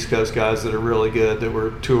know, East Coast guys that are really good, that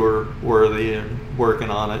were tour worthy and working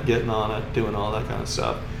on it, getting on it, doing all that kind of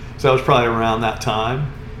stuff. So that was probably around that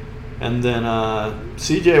time. And then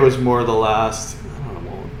CJ was more the last, I don't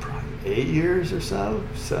know, probably 8 years or so,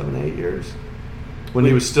 7, 8 years, when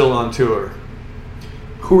he was still on tour.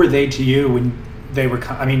 Who were they to you when they were,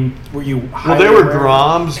 I mean, were you Well, they were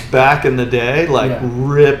Groms back in the day, like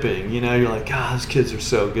ripping, you know, you're like, God, those kids are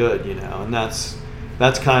so good, you know, and that's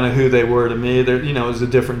kind of who they were to me. They're, you know, it was a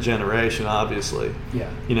different generation, obviously. Yeah.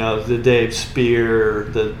 You know, the Dave Spear,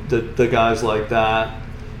 the guys like that.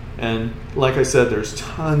 And like I said, there's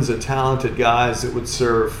tons of talented guys that would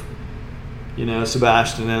surf, you know,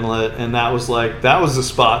 Sebastian Inlet, and that was the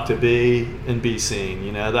spot to be and be seen.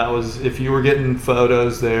 You know, that was, if you were getting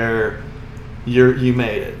photos there, you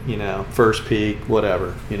made it. You know, first peak,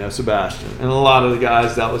 whatever. You know, Sebastian, and a lot of the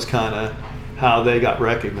guys, that was kind of how they got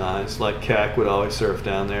recognized. Like Keck would always surf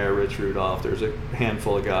down there, Rich Rudolph. There's a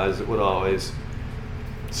handful of guys that would always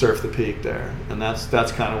surf the peak there, and that's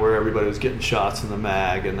kind of where everybody was getting shots in the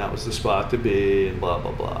mag, and that was the spot to be, and blah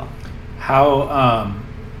blah blah. How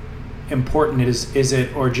important is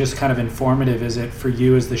it, or just kind of informative is it for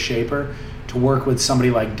you as the shaper to work with somebody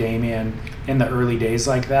like Damien in the early days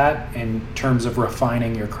like that, in terms of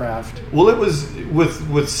refining your craft? Well, it was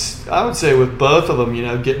with I would say with both of them, you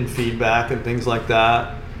know, getting feedback and things like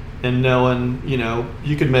that, and knowing, you know,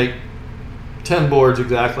 you could make 10 boards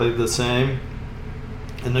exactly the same,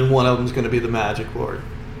 and then one of them is going to be the magic board.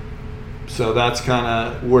 So that's kind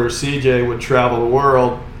of where CJ would travel the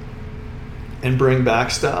world and bring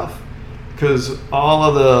back stuff, because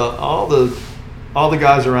all the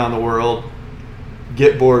guys around the world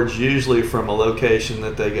get boards usually from a location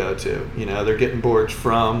that they go to. You know, they're getting boards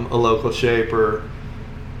from a local shaper,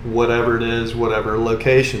 whatever it is, whatever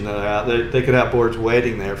location they're at. They could have boards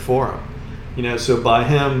waiting there for them. You know, so by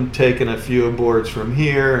him taking a few boards from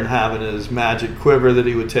here and having his magic quiver that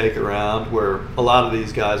he would take around, where a lot of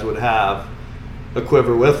these guys would have a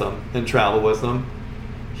quiver with them and travel with them,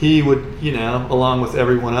 he would, you know, along with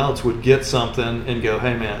everyone else, would get something and go,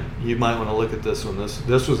 hey man, you might want to look at this one.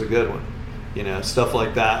 This was a good one. You know, stuff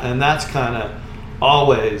like that. And that's kind of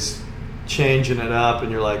always changing it up,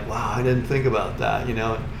 and you're like, wow, I didn't think about that, you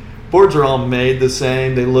know. Boards are all made the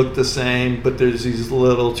same, they look the same, but there's these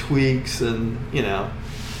little tweaks and, you know,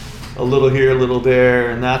 a little here, a little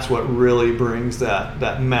there, and that's what really brings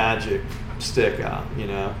that magic stick out, you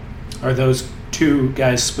know. Are those two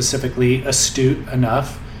guys specifically astute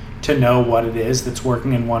enough to know what it is that's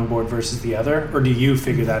working in one board versus the other, or do you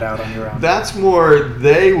figure that out on your own? That's more,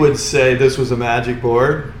 they would say this was a magic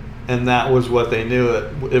board, and that was what they knew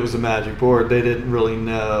it was a magic board. They didn't really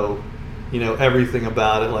know, you know, everything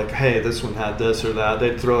about it, like, hey, this one had this or that.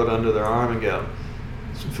 They'd throw it under their arm and go,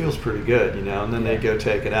 this one feels pretty good, you know, and then they'd go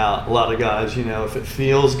take it out. A lot of guys, you know, if it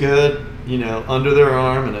feels good, you know, under their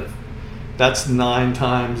arm, and That's 9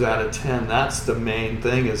 times out of 10. That's the main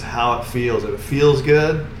thing, is how it feels. If it feels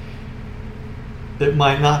good, it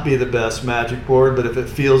might not be the best magic board, but if it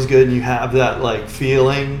feels good and you have that like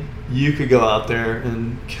feeling, you could go out there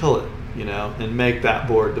and kill it, you know, and make that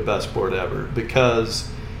board the best board ever, because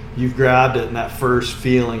you've grabbed it and that first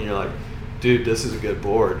feeling, you're like, dude, this is a good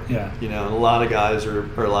board. Yeah. You know, and a lot of guys are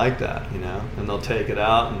like that, you know, and they'll take it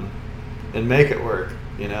out and make it work,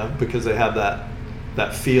 you know, because they have that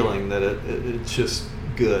feeling that it's just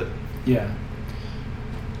good. Yeah.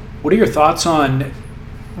 What are your thoughts on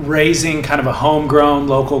raising kind of a homegrown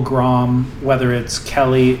local Grom, whether it's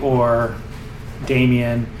Kelly or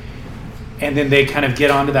Damien, and then they kind of get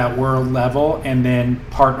onto that world level and then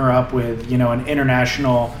partner up with, you know, an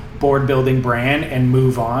international board building brand and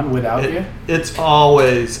move on without you? It's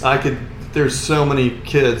always, there's so many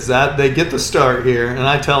kids that they get the start here, and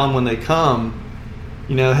I tell them when they come,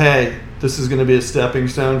 you know, hey, this is going to be a stepping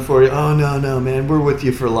stone for you. Oh, no, man, we're with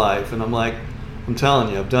you for life. And I'm like, I'm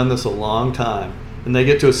telling you, I've done this a long time. And they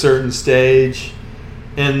get to a certain stage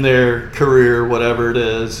in their career, whatever it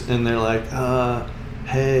is, and they're like,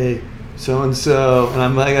 hey, so-and-so. And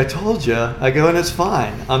I'm like, I told you. I go, and it's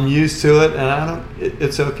fine. I'm used to it, and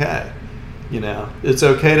it's okay. You know, it's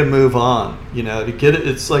okay to move on. You know, to get it,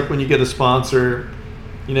 it's like when you get a sponsor,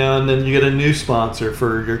 you know, and then you get a new sponsor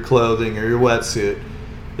for your clothing or your wetsuit.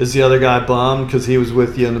 Is the other guy bummed because he was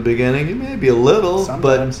with you in the beginning? He may be a little,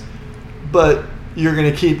 sometimes. but you're going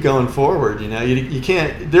to keep going forward, you know. You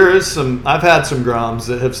can't. There is some. I've had some Groms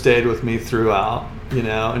that have stayed with me throughout, you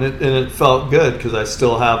know, and it felt good because I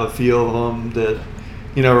still have a few of them that,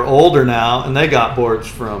 you know, are older now, and they got boards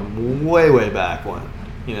from way back when.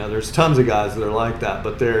 You know, there's tons of guys that are like that,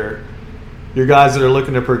 but your guys that are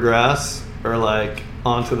looking to progress are like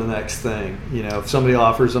on to the next thing. You know, if somebody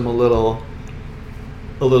offers them a little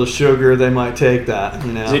sugar, they might take that,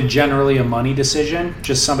 you know. Is it generally a money decision?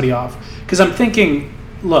 Just somebody off? Because I'm thinking,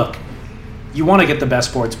 look, you want to get the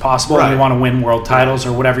best boards possible, right, and you want to win world titles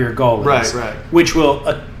or whatever your goal is. Right. Which will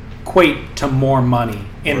equate to more money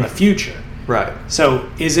in the future. Right. So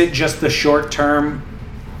is it just the short-term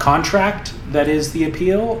contract that is the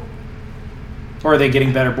appeal? Or are they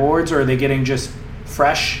getting better boards, or are they getting just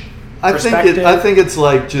fresh perspective? I think it's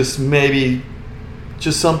like just maybe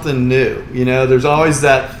just something new. You know, there's always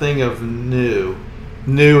that thing of new.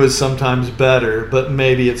 New is sometimes better, but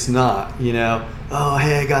maybe it's not, you know. Oh,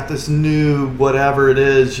 hey, I got this new whatever it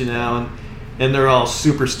is, you know, and they're all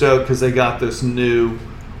super stoked because they got this new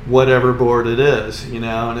whatever board it is, you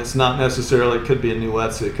know, and it's not necessarily, it could be a new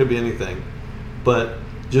wetsuit, it could be anything, but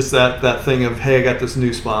just that thing of, hey, I got this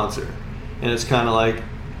new sponsor, and it's kind of like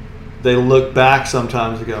they look back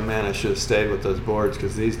sometimes and go, man, I should have stayed with those boards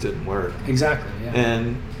because these didn't work. Exactly, yeah.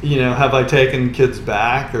 And, you know, have I taken kids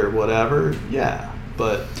back or whatever? Yeah.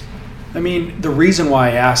 But I mean, the reason why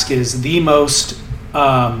I ask is the most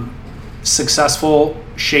successful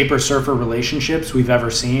shaper-surfer relationships we've ever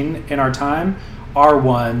seen in our time are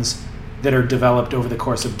ones that are developed over the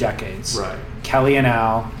course of decades. Right. Kelly and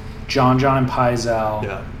Al, John and Paizel,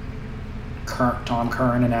 yeah. Tom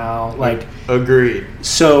Curran and Al. Like, agreed.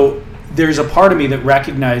 So there's a part of me that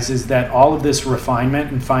recognizes that all of this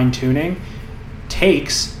refinement and fine-tuning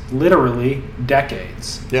takes literally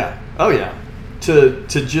decades. Yeah. Oh, yeah. To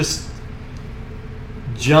just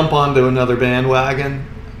jump onto another bandwagon,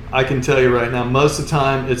 I can tell you right now, most of the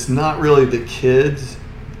time it's not really the kids,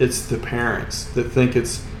 it's the parents that think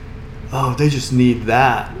it's, oh, they just need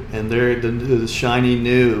that, and they're the shiny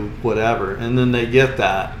new whatever, and then they get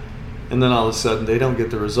that, and then all of a sudden they don't get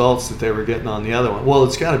the results that they were getting on the other one. Well,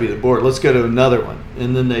 it's got to be the board. Let's go to another one,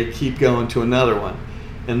 and then they keep going to another one,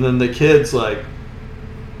 and then the kid's like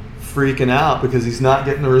freaking out because he's not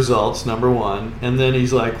getting the results, number one, and then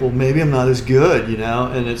he's like, well, maybe I'm not as good, you know.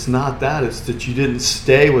 And it's not that, it's that you didn't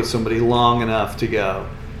stay with somebody long enough to go,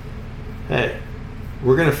 hey,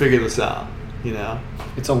 we're gonna figure this out, you know.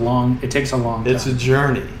 It takes a long time. It's a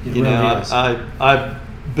journey. You know, I've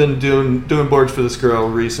been doing boards for this girl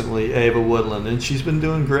recently, Ava Woodland, and she's been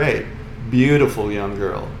doing great. Beautiful young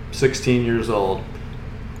girl, 16 years old,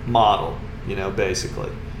 model, you know,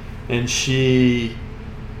 basically, and she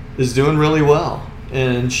is doing really well,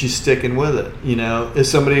 and she's sticking with it. You know,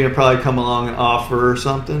 is somebody gonna probably come along and offer her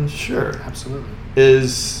something? Sure, absolutely.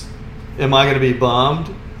 Am I gonna be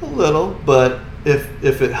bummed? A little, but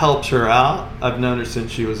if it helps her out, I've known her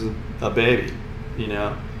since she was a baby. You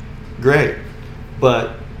know, great.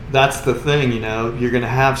 But that's the thing. You know, you're gonna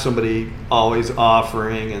have somebody always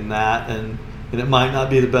offering and that, and it might not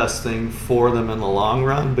be the best thing for them in the long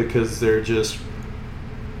run because they're just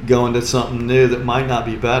going to something new that might not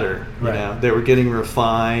be better. You right. know, they were getting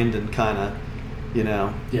refined and kind of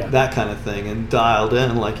that kind of thing, and dialed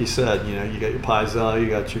in, like you said, you got your Pizell, you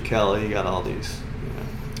got your Kelly, you got all these.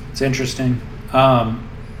 It's interesting. Kind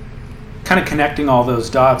of connecting all those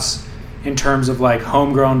dots in terms of like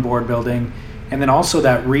homegrown board building, and then also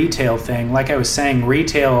that retail thing. Like I was saying,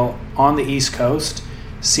 retail on the East Coast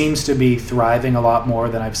seems to be thriving a lot more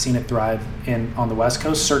than I've seen it thrive on the West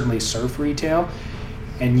Coast, certainly surf retail.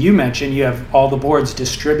 And you mentioned you have all the boards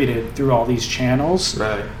distributed through all these channels.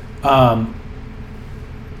 Right.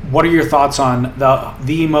 What are your thoughts on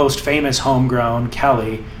the most famous homegrown,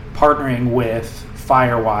 Kelly, partnering with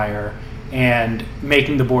Firewire and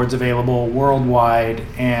making the boards available worldwide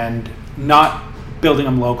and not building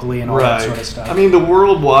them locally and all that sort of stuff? I mean, the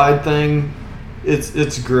worldwide thing,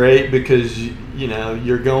 it's great because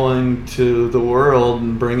you're going to the world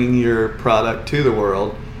and bringing your product to the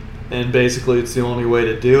world, and basically it's the only way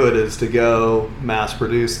to do it is to go mass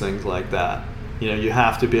produce things like that. You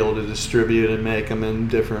have to be able to distribute and make them in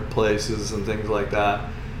different places and things like that.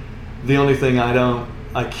 The only thing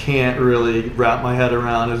I can't really wrap my head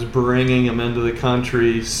around is bringing them into the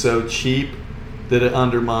country so cheap that it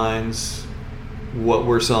undermines what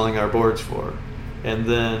we're selling our boards for. And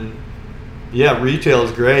then, retail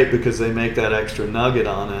is great because they make that extra nugget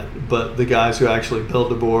on it. But the guys who actually build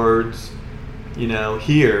the boards,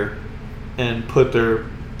 here and put their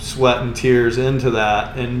sweat and tears into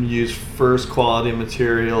that and use first quality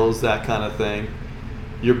materials, that kind of thing,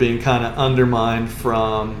 you're being kind of undermined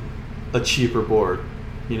from a cheaper board,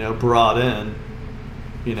 brought in.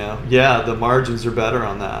 The margins are better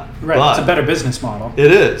on that. Right, but it's a better business model.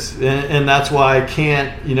 It is, and that's why I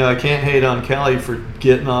can't hate on Kelly for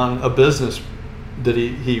getting on a business that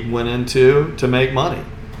he went into to make money.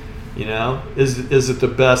 Is it the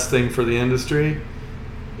best thing for the industry?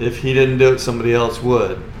 If he didn't do it, somebody else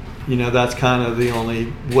would. That's kind of the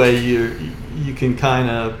only way you can kind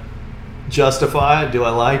of justify it. Do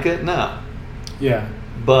I like it? No. Yeah.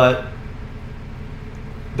 But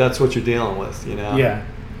that's what you're dealing with, Yeah.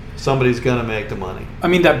 Somebody's going to make the money. I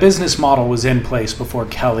mean, that business model was in place before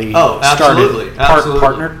Kelly absolutely. started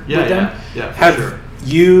partnered with them. Yeah, Have sure.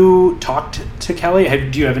 you talked to Kelly?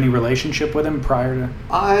 Do you have any relationship with him prior to?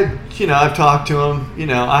 I've talked to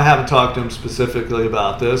him. I haven't talked to him specifically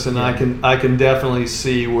about this, and I can definitely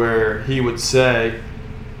see where he would say,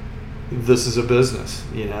 "This is a business,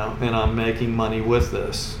 and I'm making money with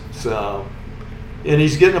this." So, and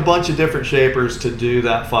he's getting a bunch of different shapers to do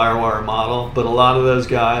that Firewire model, but a lot of those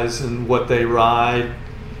guys and what they ride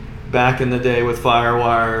back in the day with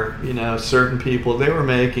Firewire, certain people, they were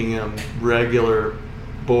making them regular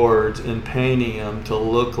boards and painting them to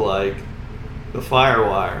look like the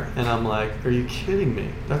Firewire. And I'm like, are you kidding me?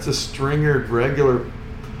 That's a stringered regular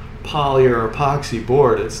poly or epoxy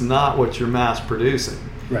board. It's not what you're mass producing.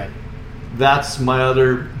 Right. That's my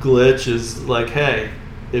other glitch is like, hey,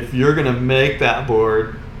 if you're going to make that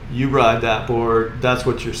board, you ride that board, that's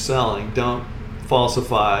what you're selling. Don't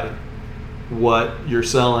falsify what you're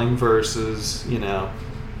selling versus,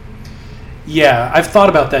 Yeah, I've thought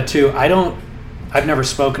about that too. I've never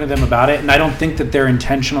spoken to them about it, and I don't think that they're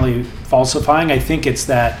intentionally falsifying. I think it's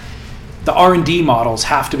that the R&D models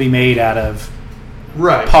have to be made out of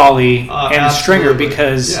poly and stringer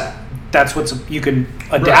because that's what you can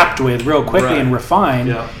adapt with real quickly and refine.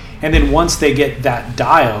 Yeah. And then once they get that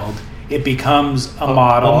dialed, it becomes a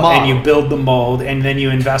model, and you build the mold, and then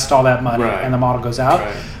you invest all that money, and the model goes out.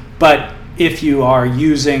 Right. But if you are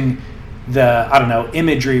using the,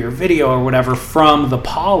 imagery or video or whatever from the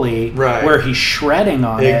poly, where he's shredding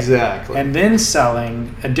on it, and then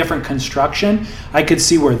selling a different construction, I could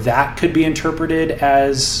see where that could be interpreted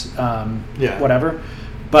as whatever.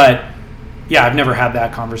 But yeah, I've never had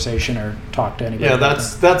that conversation or talked to anybody. Yeah,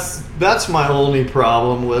 that's my only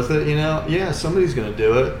problem with it. Yeah, somebody's going to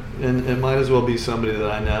do it, and it might as well be somebody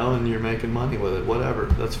that I know, and you're making money with it. Whatever,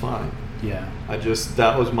 that's fine. Yeah.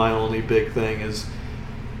 That was my only big thing is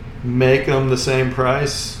make them the same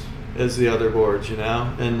price as the other boards,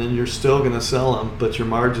 and then you're still going to sell them, but your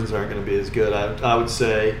margins aren't going to be as good. I would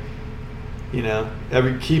say,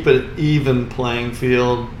 keep it even playing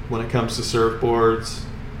field when it comes to surfboards.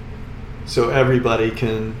 So everybody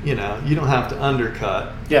can, you don't have to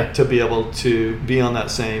undercut to be able to be on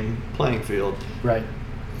that same playing field. Right.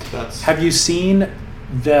 Have you seen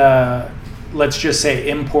the, let's just say,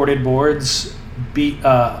 imported boards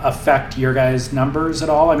affect your guys' numbers at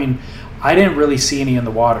all? I mean, I didn't really see any in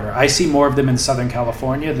the water. I see more of them in Southern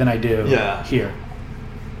California than I do here.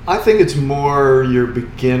 I think it's more your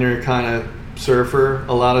beginner kind of surfer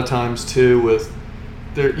a lot of times too with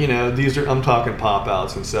I'm talking pop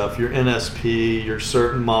outs and stuff. Your NSP, your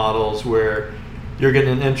certain models where you're getting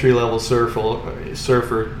an entry level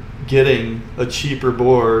surfer getting a cheaper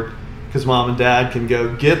board because mom and dad can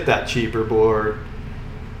go get that cheaper board.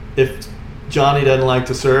 If Johnny doesn't like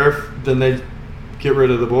to surf, then they get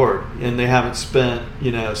rid of the board, and they haven't spent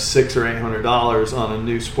 $600 or $800 on a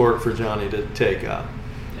new sport for Johnny to take up.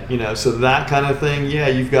 So that kind of thing,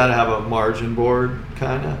 you've got to have a margin board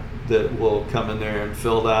kind of that will come in there and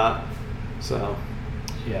fill that. So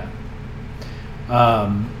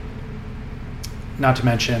not to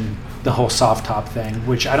mention the whole soft top thing,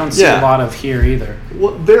 which I don't see a lot of here either.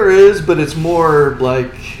 Well, there is, but it's more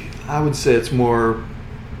like, I would say it's more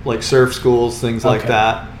like surf schools, things like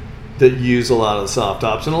that use a lot of the soft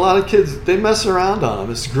tops. And a lot of kids, they mess around on them.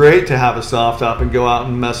 It's great to have a soft top and go out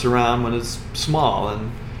and mess around when it's small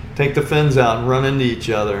and take the fins out and run into each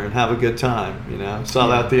other and have a good time. Saw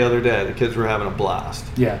that the other day. The kids were having a blast.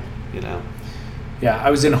 Yeah, I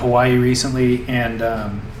was in Hawaii recently, and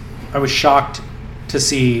I was shocked to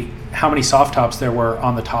see how many soft tops there were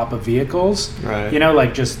on the top of vehicles. Right.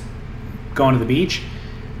 Like just going to the beach.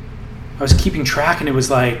 I was keeping track, and it was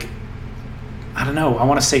like, I don't know, I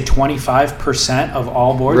want to say 25% of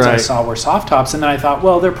all boards I saw were soft tops. And then I thought,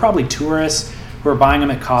 well, they're probably tourists who are buying them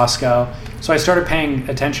at Costco. So I started paying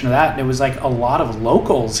attention to that, and it was like a lot of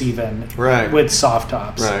locals even with soft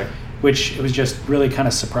tops, which it was just really kind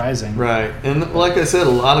of surprising. Right. And like I said, a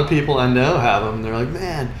lot of people I know have them. They're like,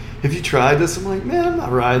 man, have you tried this? I'm like, man, I'm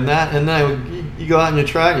not riding that. And then you go out and you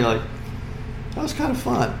try it, and you're like, that was kind of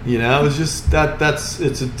fun. It's just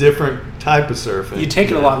it's a different type of surfing. You take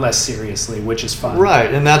it a lot less seriously, which is fun.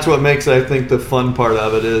 Right, and that's what makes, I think, the fun part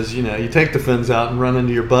of it is, you take the fins out and run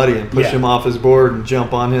into your buddy and push him off his board and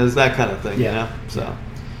jump on his, that kind of thing, So.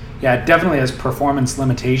 Yeah, it definitely has performance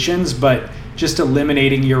limitations, but just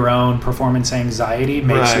eliminating your own performance anxiety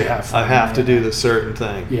makes you have fun. I have to do the certain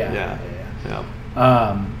thing. Yeah.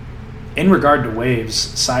 In regard to waves,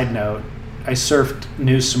 side note, I surfed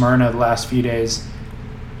New Smyrna the last few days.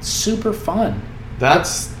 Super fun.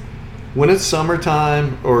 That's when it's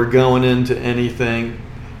summertime or going into anything,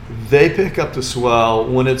 they pick up the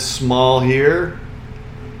swell. When it's small here,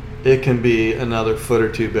 it can be another foot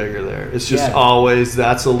or two bigger there. It's just always,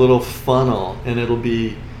 that's a little funnel, and it'll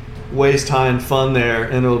be waist high and fun there,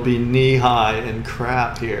 and it'll be knee high and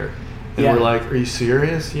crap here. And we're like, are you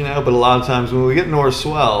serious? But a lot of times when we get north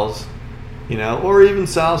swells, or even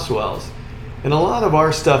south swells, and a lot of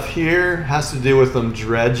our stuff here has to do with them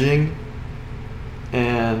dredging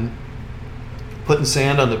and putting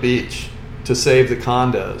sand on the beach to save the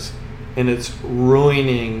condos. And it's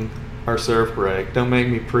ruining our surf break. Don't make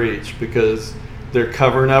me preach, because they're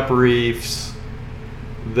covering up reefs.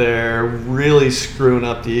 They're really screwing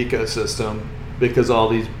up the ecosystem because all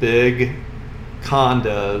these big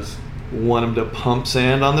condos want them to pump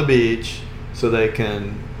sand on the beach so they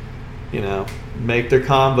can, make their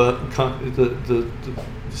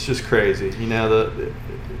it's just crazy.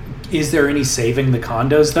 Is there any saving the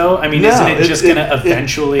condos though? I mean, isn't it just going to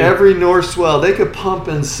eventually... Every north swell, they could pump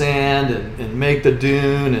in sand and make the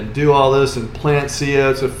dune and do all this and plant CO.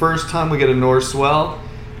 It's the first time we get a north swell,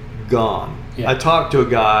 gone. Yeah. I talked to a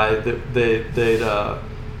guy that they'd I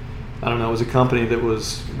don't know, it was a company that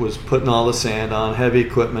was putting all the sand on, heavy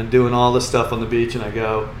equipment, doing all the stuff on the beach, and I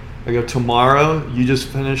go, tomorrow, you just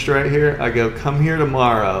finished right here? I go, come here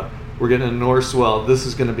tomorrow. We're getting a north swell. This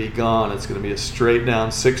is going to be gone. It's going to be a straight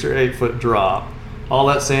down 6 or 8 foot drop. All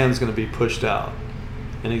that sand's going to be pushed out.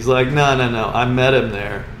 And he's like, no. I met him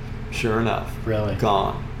there. Sure enough. Really?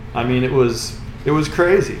 Gone. I mean, it was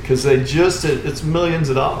crazy because it's millions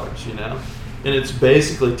of dollars, And it's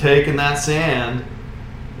basically taking that sand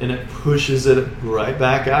and it pushes it right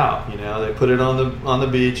back out. They put it on the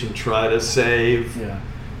beach and try to save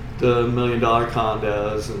the $1 million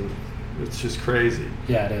condos, and it's just crazy.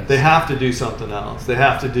 Yeah, it is. They have to do something else. They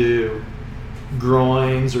have to do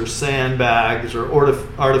groins or sandbags or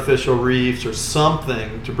artificial reefs or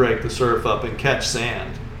something to break the surf up and catch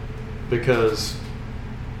sand, because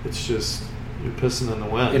it's just, you're pissing in the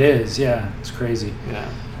wind. It is, yeah. It's crazy. Yeah.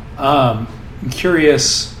 I'm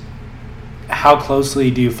curious, how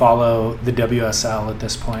closely do you follow the WSL at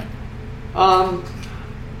this point?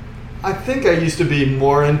 I think I used to be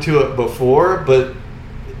more into it before, but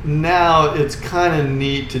now it's kind of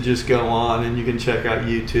neat to just go on and you can check out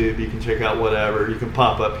YouTube, you can check out whatever, you can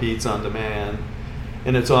pop up heats on demand,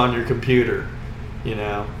 and it's on your computer,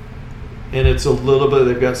 And it's a little bit,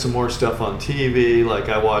 they've got some more stuff on TV, like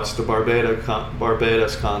I watched the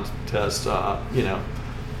Barbados contest,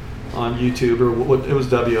 on YouTube, or it was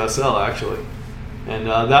WSL actually, and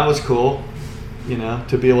that was cool,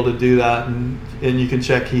 to be able to do that, and you can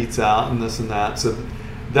check heats out and this and that. So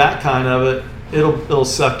that kind of it, it'll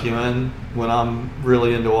suck you in when I'm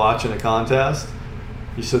really into watching a contest.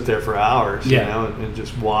 you sit there for hours, Yeah. you know, and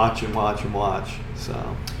just watch and watch and watch. So,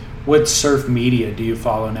 what surf media do you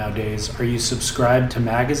follow nowadays? Are you subscribed to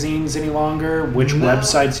magazines any longer? Which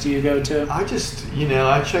websites do you go to? I just,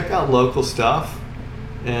 I check out local stuff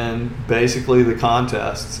and basically the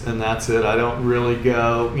contests, and that's it. I don't really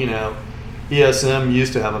go, ESM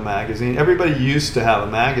used to have a magazine. Everybody used to have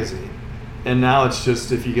a magazine. And now it's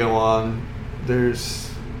just, if you go on,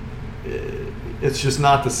 it's just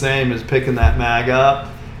not the same as picking that mag up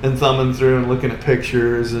and thumbing through and looking at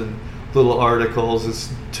pictures and little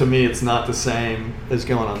articles. To me, it's not the same as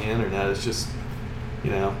going on the internet. It's just,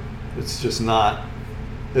 it's not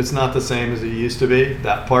the same as it used to be.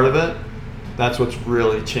 That part of it, that's what's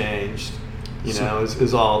really changed,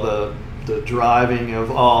 is all the driving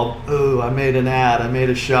of I made an ad, I made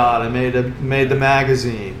a shot, I made the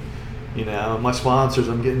magazine, my sponsors,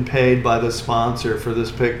 I'm getting paid by the sponsor for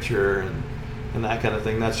this picture and that kind of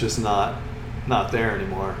thing. That's just not there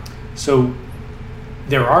anymore. So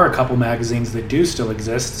there are a couple magazines that do still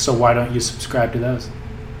exist, so why don't you subscribe to those?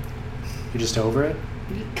 You're just over it?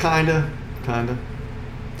 Kinda.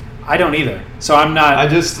 I don't either. So I'm not.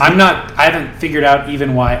 I haven't figured out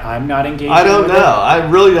even why I'm not engaged. I don't know. It. I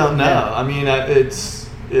really don't know. Yeah. I mean,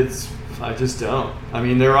 I just don't. I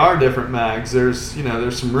mean, there are different mags. There's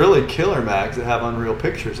some really killer mags that have unreal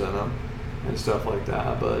pictures in them and stuff like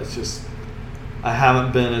that. But it's just, I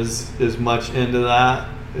haven't been as much into that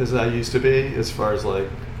as I used to be, as far as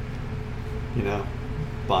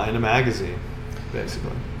buying a magazine,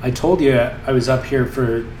 basically. I told you I was up here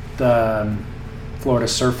for the Florida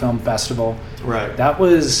Surf Film Festival. Right. That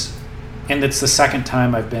was, and it's the second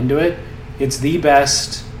time I've been to it. It's the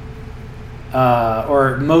best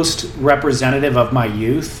or most representative of my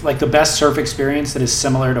youth, like the best surf experience that is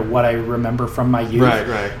similar to what I remember from my youth.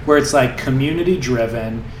 Right. Where it's like community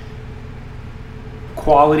driven,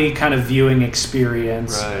 quality kind of viewing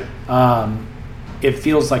experience. Right. It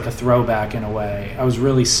feels like a throwback in a way. I was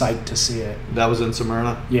really psyched to see it. That was in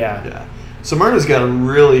Smyrna? Yeah. Smyrna's got a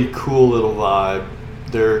really cool little vibe.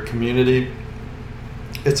 Their community,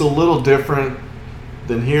 it's a little different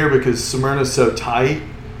than here because Smyrna's so tight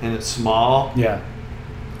and it's small. Yeah.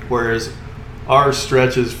 Whereas ours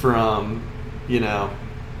stretches from,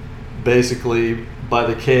 basically by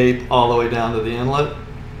the Cape all the way down to the inlet.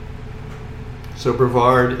 So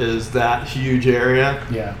Brevard is that huge area.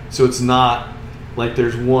 Yeah. So it's not like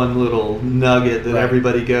there's one little nugget that Right.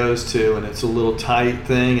 everybody goes to and it's a little tight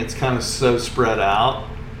thing. It's kind of so spread out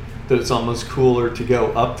that it's almost cooler to go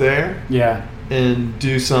up there Yeah. and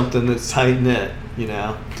do something that's tight knit,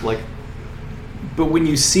 like. But when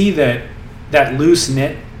you see that loose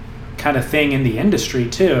knit kind of thing in the industry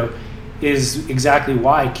too, is exactly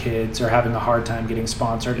why kids are having a hard time getting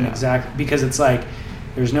sponsored. Yeah. Because it's like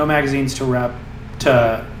there's no magazines to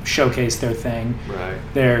showcase their thing. Right.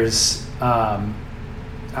 There's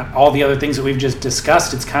all the other things that we've just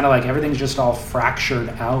discussed. It's kind of like everything's just all fractured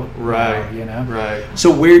out. Right. Now, Right. So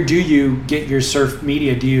where do you get your surf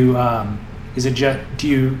media? Do you are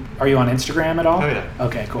you on Instagram at all? Oh, yeah.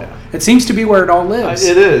 Okay, cool. Yeah. It seems to be where it all lives.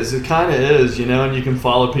 It is. It kind of is, and you can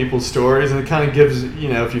follow people's stories, and it kind of gives,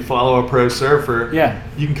 if you follow a pro surfer, Yeah.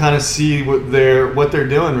 you can kind of see what they're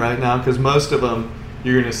doing right now, because most of them,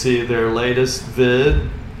 you're going to see their latest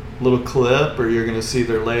little clip, or you're going to see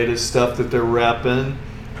their latest stuff that they're repping,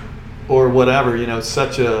 or whatever. It's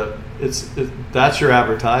that's your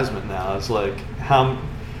advertisement now. It's like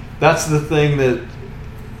that's the thing that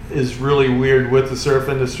is really weird with the surf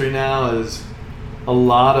industry now, is a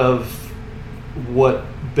lot of what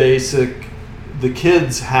the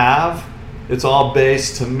kids have, it's all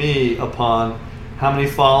based to me upon how many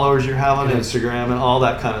followers you have on Instagram and all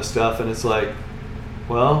that kind of stuff. And it's like,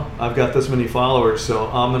 well, I've got this many followers, so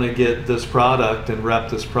I'm going to get this product and rep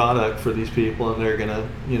this product for these people, and they're going to,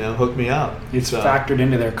 hook me up. It's factored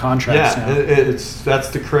into their contracts now. That's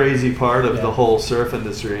the crazy part of the whole surf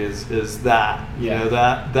industry is that,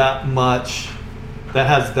 that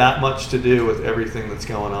has that much to do with everything that's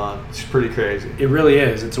going on. It's pretty crazy. It really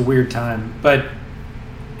is. It's a weird time, but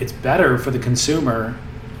it's better for the consumer.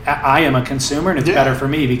 I am a consumer, and it's better for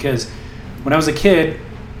me, because when I was a kid,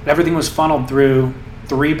 everything was funneled through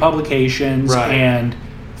 3 publications and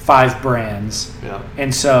 5 brands. Yeah.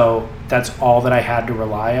 And so that's all that I had to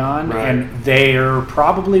rely on. Right. And there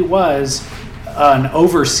probably was an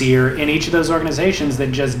overseer in each of those organizations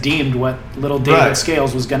that just deemed what little David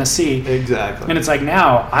Scales was going to see. Exactly. And it's like,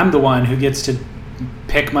 now I'm the one who gets to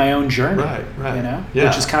pick my own journey. Right.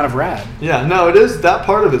 Which is kind of rad. Yeah, no, it is. That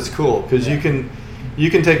part of it's cool, because you can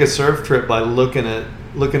take a surf trip by looking at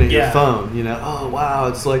your phone, oh wow,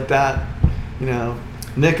 it's like that,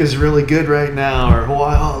 Nick is really good right now, or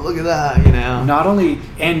wow, look at that, you know. Not only,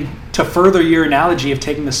 and to further your analogy of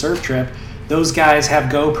taking the surf trip, those guys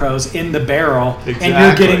have GoPros in the barrel, Exactly. and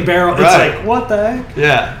you're getting barrel. It's Right. like, what the heck?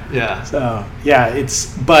 Yeah. So yeah,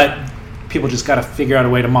 but people just got to figure out a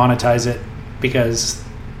way to monetize it, because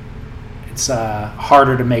it's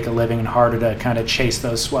harder to make a living and harder to kind of chase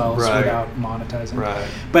those swells without monetizing. Right.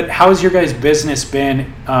 But how has your guys' business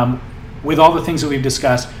been with all the things that we've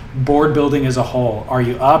discussed? Board building as a whole. Are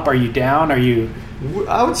you up? Are you down? Are you?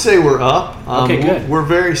 I would say we're up. Okay, good. We're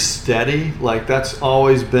very steady. Like, that's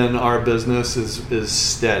always been our business is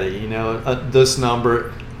steady. You know, this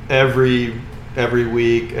number every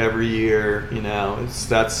week, every year. You know,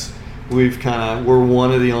 we're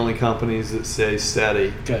one of the only companies that stay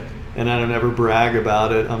steady. Good. And I don't ever brag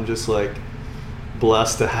about it. I'm just like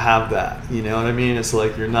blessed to have that. You know what I mean? It's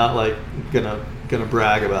like you're not like gonna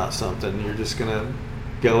brag about something. You're just gonna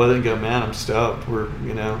go with it and go, man, I'm stoked. We're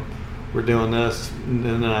doing this. And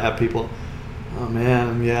then I have people, oh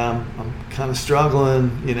man, yeah, I'm kind of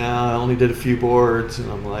struggling. You know, I only did a few boards, and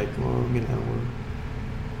I'm like, well, you know,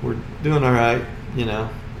 we're doing all right. You know,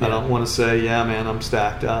 I don't want to say, yeah, man, I'm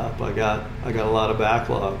stacked up. I got a lot of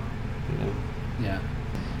backlog. You know. Yeah.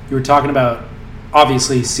 You were talking about,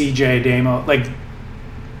 obviously, CJ, Damo, like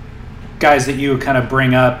guys that you kind of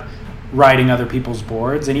bring up riding other people's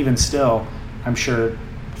boards, and even still, I'm sure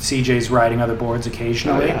CJ's riding other boards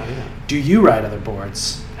occasionally. Oh, yeah. Do you ride other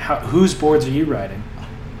boards? Whose boards are you riding?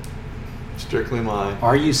 Strictly mine.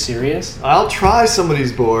 Are you serious? I'll try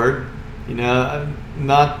somebody's board. You know,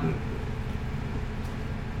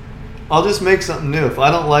 I'll just make something new. If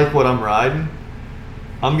I don't like what I'm riding,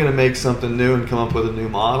 I'm going to make something new and come up with a new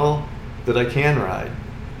model that I can ride,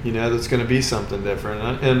 you know, that's going to be something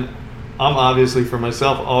different. And I'm obviously, for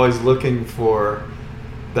myself, always looking for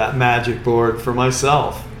that magic board for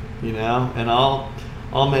myself, you know, and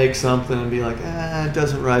I'll make something and be like, it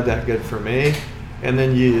doesn't ride that good for me. And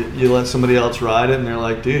then you let somebody else ride it, and they're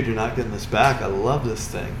like, dude, you're not getting this back. I love this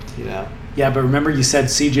thing, you know. Yeah, but remember you said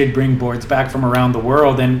CJ'd bring boards back from around the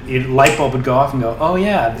world, and light bulb would go off and go, oh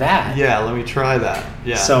yeah, that. Yeah, let me try that.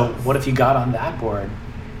 Yeah. So what if you got on that board?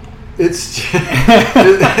 It's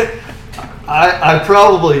I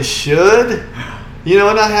probably should, you know,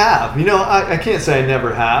 and I have. You know, I can't say I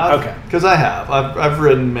never have. Okay. Because I have. I've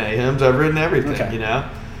ridden Mayhems. I've ridden everything, Okay. you know.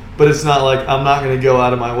 But it's not like I'm not going to go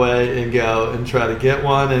out of my way and go and try to get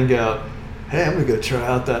one and go, hey, I'm going to go try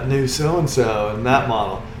out that new so-and-so and that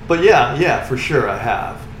model. But yeah, for sure I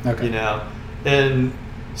have. Okay. You know, and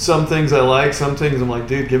some things I like, some things I'm like,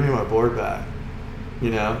 dude, give me my board back. You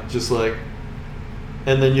know, just like,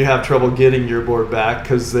 and then you have trouble getting your board back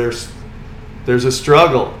because there's a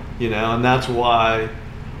struggle, you know, and that's why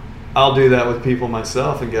I'll do that with people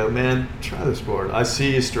myself and go, man, try this board. I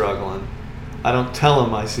see you struggling. I don't tell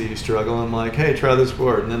them I see you struggling. I'm like, hey, try this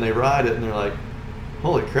board. And then they ride it and they're like,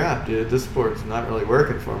 holy crap, dude, this board's not really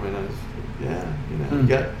working for me. And I was, yeah, you know, you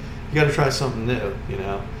got to try something new, you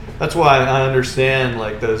know. That's why I understand,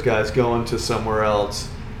 like, those guys going to somewhere else,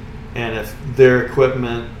 and if their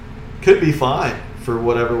equipment could be fine for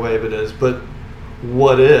whatever wave it is, but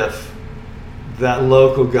what if that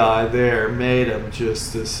local guy there made them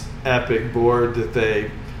just this epic board that they,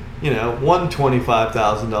 you know, won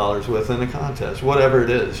 $25,000 with in a contest, whatever it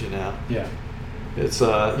is, you know. Yeah. It's,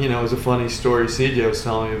 you know, it was a funny story CJ was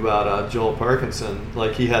telling me about Joel Parkinson.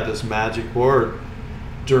 Like, he had this magic board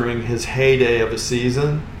during his heyday of a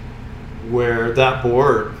season where that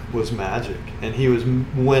board was magic and he was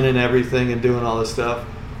winning everything and doing all this stuff.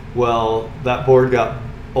 Well, that board got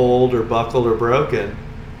old or buckled or broken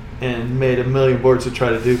and made a million boards to try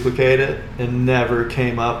to duplicate it and never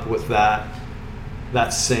came up with that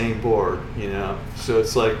same board, you know. So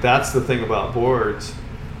it's like, that's the thing about boards.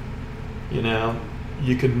 You know,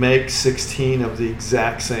 you could make 16 of the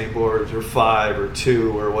exact same boards, or 5 or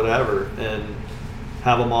 2 or whatever, and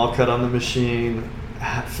have them all cut on the machine,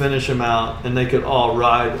 finish them out, and they could all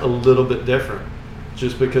ride a little bit different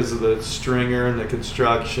just because of the stringer and the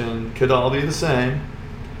construction. Could all be the same,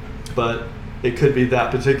 but it could be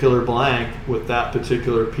that particular blank with that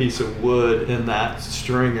particular piece of wood in that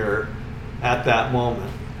stringer at that moment.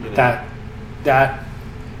 You know? That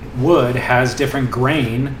wood has different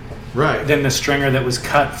grain. Right. Than the stringer that was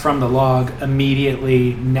cut from the log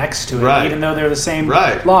immediately next to it. Right. Even though they're the same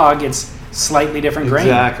Right. log, it's slightly different grain.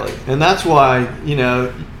 Exactly. And that's why, you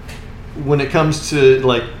know, when it comes to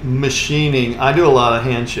like machining, I do a lot of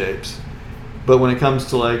hand shapes. But when it comes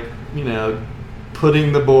to, like, you know,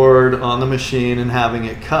 putting the board on the machine and having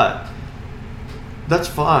it cut, that's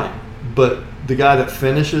fine. But the guy that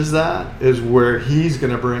finishes that is where he's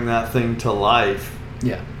going to bring that thing to life.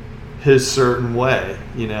 Yeah. his certain way,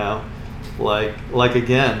 you know. Like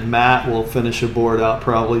again, Matt will finish a board out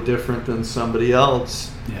probably different than somebody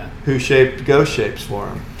else who shaped ghost shapes for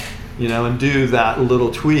him, you know, and do that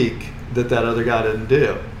little tweak that other guy didn't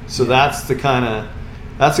do. So that's the kind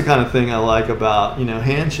of thing I like about, you know,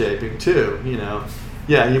 hand shaping too, you know.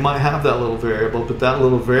 Yeah, you might have that little variable, but that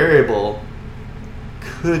little variable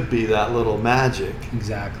could be that little magic.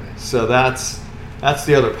 Exactly. So that's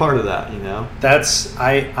the other part of that, you know.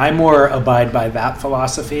 I more abide by that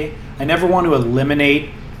philosophy. I never want to eliminate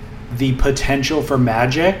the potential for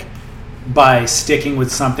magic by sticking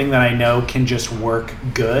with something that I know can just work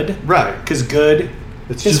good. Right. Because good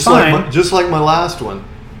it's is just fine. just like my last one.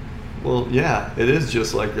 Well, yeah, it is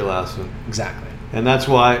just like your last one. Exactly. And that's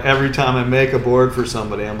why every time I make a board for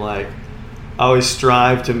somebody, I'm like, I always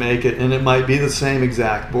strive to make it, and it might be the same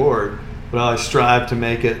exact board, but I always strive to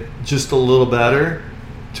make it just a little better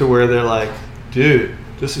to where they're like, dude,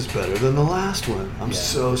 this is better than the last one. I'm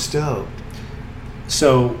so stoked.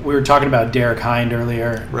 So we were talking about Derek Hind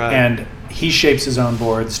earlier, right. And he shapes his own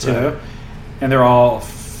boards too, right. And they're all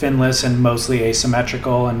finless and mostly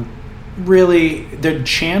asymmetrical, and really the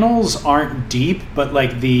channels aren't deep, but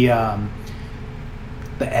like the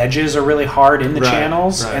edges are really hard in the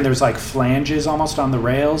channels, and there's like flanges almost on the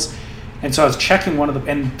rails. And so I was checking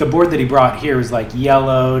and the board that he brought here was like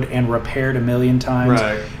yellowed and repaired a million times.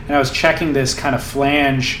 Right. And I was checking this kind of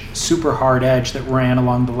flange, super hard edge that ran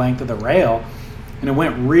along the length of the rail, and it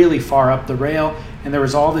went really far up the rail, and there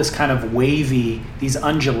was all this kind of wavy, these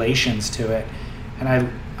undulations to it. And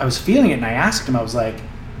I was feeling it, and I asked him, I was like,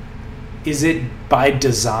 is it by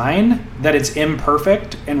design that it's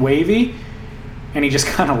imperfect and wavy? And he just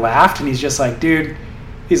kind of laughed, and he's just like, dude,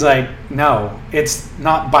 he's like, no, it's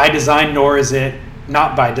not by design, nor is it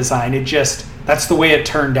not by design. It just, that's the way it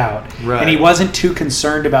turned out. Right. And he wasn't too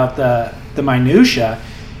concerned about the minutia.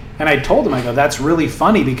 And I told him, I go, that's really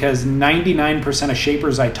funny, because 99% of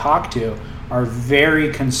shapers I talk to are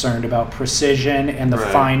very concerned about precision and the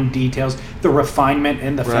fine details, the refinement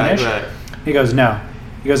in the finish. Right. He goes, no.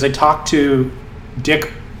 He goes, I talked to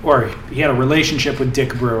Dick, or he had a relationship with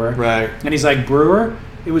Dick Brewer. Right. And he's like, Brewer,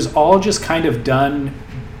 it was all just kind of done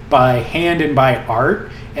by hand and by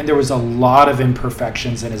art, and there was a lot of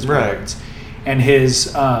imperfections in his boards. And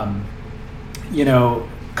his,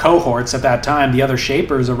 cohorts at that time, the other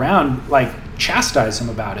shapers around, like, chastised him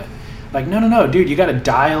about it. Like, no, dude, you got to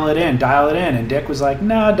dial it in. And Dick was like,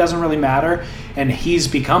 no, it doesn't really matter. And he's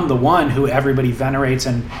become the one who everybody venerates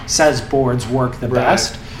and says boards work the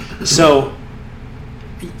best. So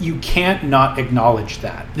you can't not acknowledge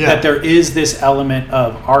that there is this element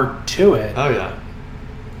of art to it. Oh yeah,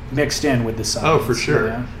 mixed in with the science. Oh, for sure.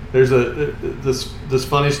 You know? There's this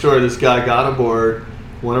funny story. This guy got a board.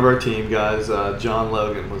 One of our team guys, John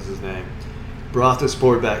Logan was his name, brought this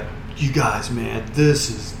board back. You guys, man, this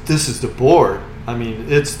is the board. I mean,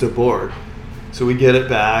 it's the board. So we get it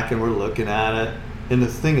back and we're looking at it, and the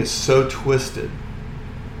thing is so twisted.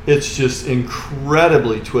 It's just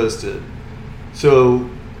incredibly twisted. So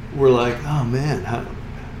we're like, oh man,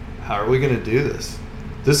 how are we going to do this?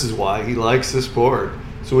 This is why he likes this board.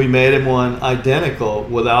 So we made him one identical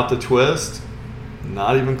without the twist,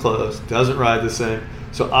 not even close, doesn't ride the same.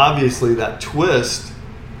 So obviously that twist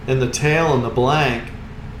in the tail and the blank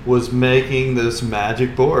was making this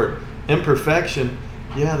magic board. Imperfection,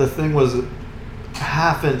 yeah, the thing was a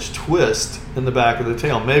half-inch twist in the back of the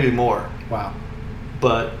tail, maybe more. Wow.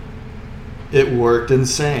 But it worked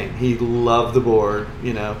insane. He loved the board,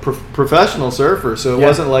 professional surfer. So it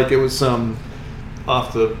wasn't like it was some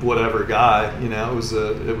off the whatever guy, it was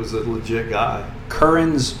a legit guy.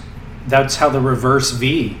 Curran's, that's how the reverse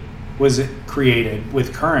V was created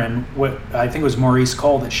with Curran. What I think it was Maurice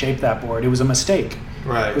Cole that shaped that board. It was a mistake.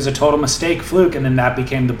 Right. It was a total mistake, fluke, and then that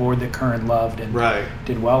became the board that Curran loved and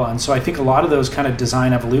did well on. So I think a lot of those kind of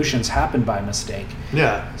design evolutions happened by mistake.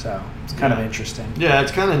 Yeah. So it's kind of interesting. Yeah,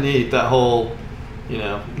 it's kind of neat, that whole,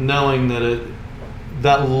 knowing that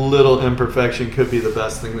that little imperfection could be the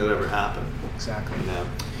best thing that ever happened. Exactly.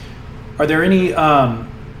 Are there any,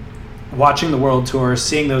 watching the World Tour,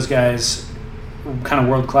 seeing those guys, kind of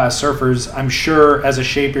world-class surfers, I'm sure as a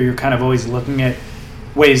shaper you're kind of always looking at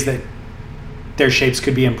ways that their shapes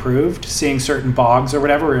could be improved, seeing certain bogs or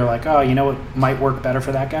whatever, where you're like, oh, what might work better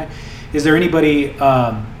for that guy? Is there anybody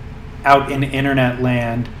out in internet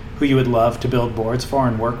land who you would love to build boards for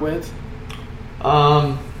and work with?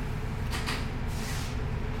 I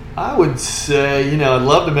would say, I'd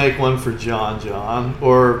love to make one for John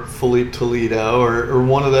or Philippe Toledo or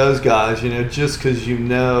one of those guys, just because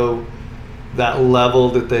that level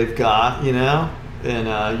that they've got, and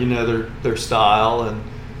their style, and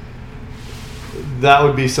that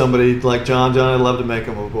would be somebody like John. I'd love to make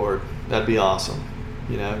him a board. That'd be awesome.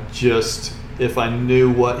 Just if I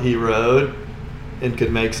knew what he rode and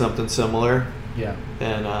could make something similar. Yeah.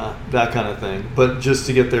 And that kind of thing. But just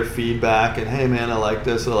to get their feedback and, hey, man, I like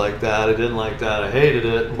this, I like that, I didn't like that, I hated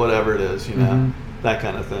it, whatever it is, that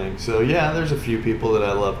kind of thing. So, yeah, there's a few people that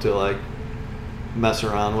I love to, like, mess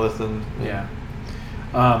around with. Yeah.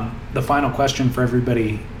 The final question for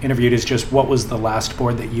everybody interviewed is just, what was the last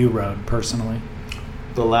board that you rode personally?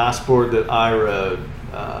 The last board that I rode,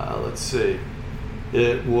 let's see.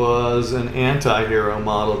 It was an anti-hero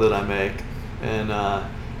model that I make. And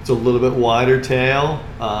it's a little bit wider tail,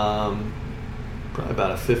 probably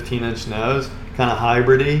about a 15-inch nose, kind of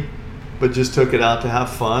hybrid-y, but just took it out to have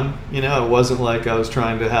fun. It wasn't like I was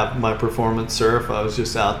trying to have my performance surf. I was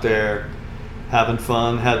just out there having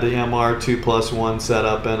fun. Had the MR 2+1 set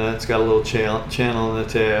up in it. It's got a little channel in the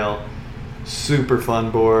tail. Super fun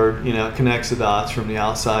board. It connects the dots from the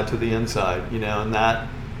outside to the inside. And that,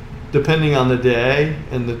 depending on the day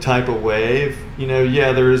and the type of wave,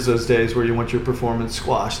 there is those days where you want your performance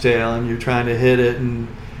squash tail and you're trying to hit it and,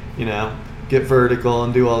 get vertical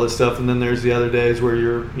and do all this stuff. And then there's the other days where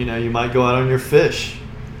you might go out on your fish,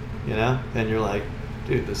 and you're like,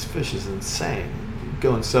 dude, this fish is insane.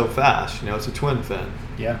 Going so fast, it's a twin fin.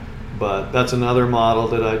 Yeah. But that's another model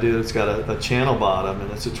that I do. It's got a channel bottom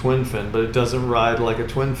and it's a twin fin, but it doesn't ride like a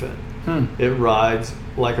twin fin. It rides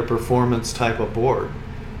like a performance type of board.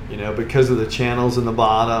 Because of the channels in the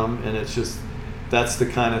bottom, and it's just, that's the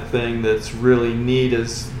kind of thing that's really neat,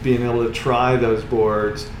 is being able to try those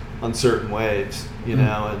boards on certain waves,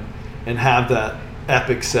 and have that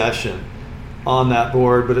epic session on that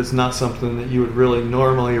board, but it's not something that you would really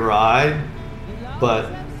normally ride,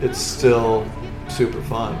 but it's still super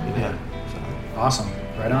fun, Yeah. So. Awesome.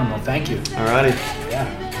 Right on. Well, thank you. Alrighty. Yeah.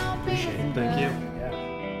 Appreciate it. Thank you.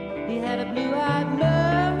 Yeah. He had a blue-eyed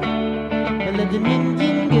love, and lived an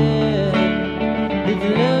Indian girl, lived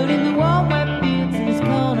alone in the warm wet fields in this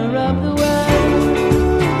corner of the world.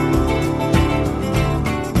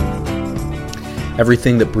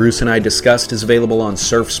 Everything that Bruce and I discussed is available on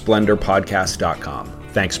surfsplendorpodcast.com.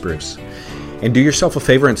 Thanks, Bruce. And do yourself a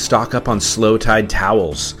favor and stock up on Slow Tide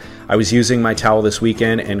towels. I was using my towel this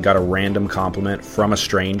weekend and got a random compliment from a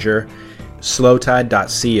stranger.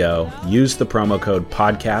 Slowtide.co. Use the promo code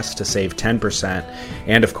podcast to save 10%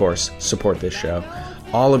 and, of course, support this show.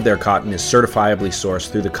 All of their cotton is certifiably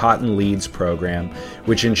sourced through the Cotton Leads program,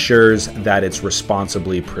 which ensures that it's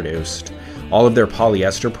responsibly produced. All of their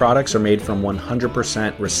polyester products are made from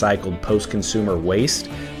 100% recycled post-consumer waste,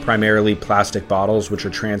 primarily plastic bottles, which are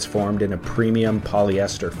transformed into premium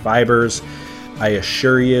polyester fibers. I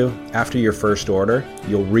assure you, after your first order,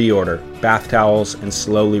 you'll reorder bath towels and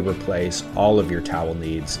slowly replace all of your towel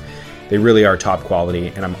needs. They really are top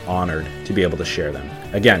quality, and I'm honored to be able to share them.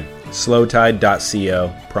 Again,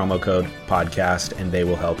 slowtide.co, promo code podcast, and they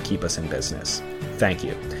will help keep us in business. Thank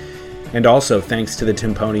you. And also, thanks to the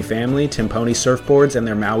Timponi family, Timponi Surfboards, and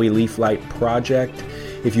their Maui Leaf Light project.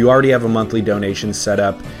 If you already have a monthly donation set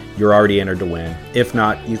up, you're already entered to win. If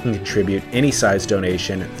not, you can contribute any size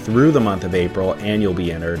donation through the month of April, and you'll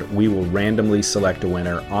be entered. We will randomly select a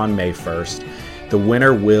winner on May 1st. The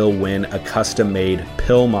winner will win a custom-made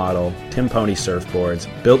pill model Timponi surfboards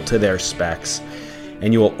built to their specs,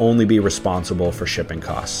 and you will only be responsible for shipping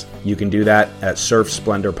costs. You can do that at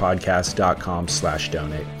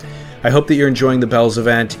surfsplendorpodcast.com/donate. I hope that you're enjoying the Bells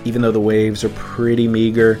event, even though the waves are pretty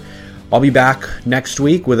meager. I'll be back next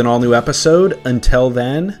week with an all-new episode. Until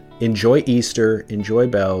then, enjoy Easter, enjoy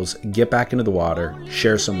Bells, get back into the water,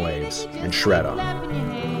 share some waves, and shred on.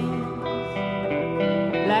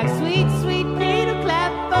 Like sweet, sweet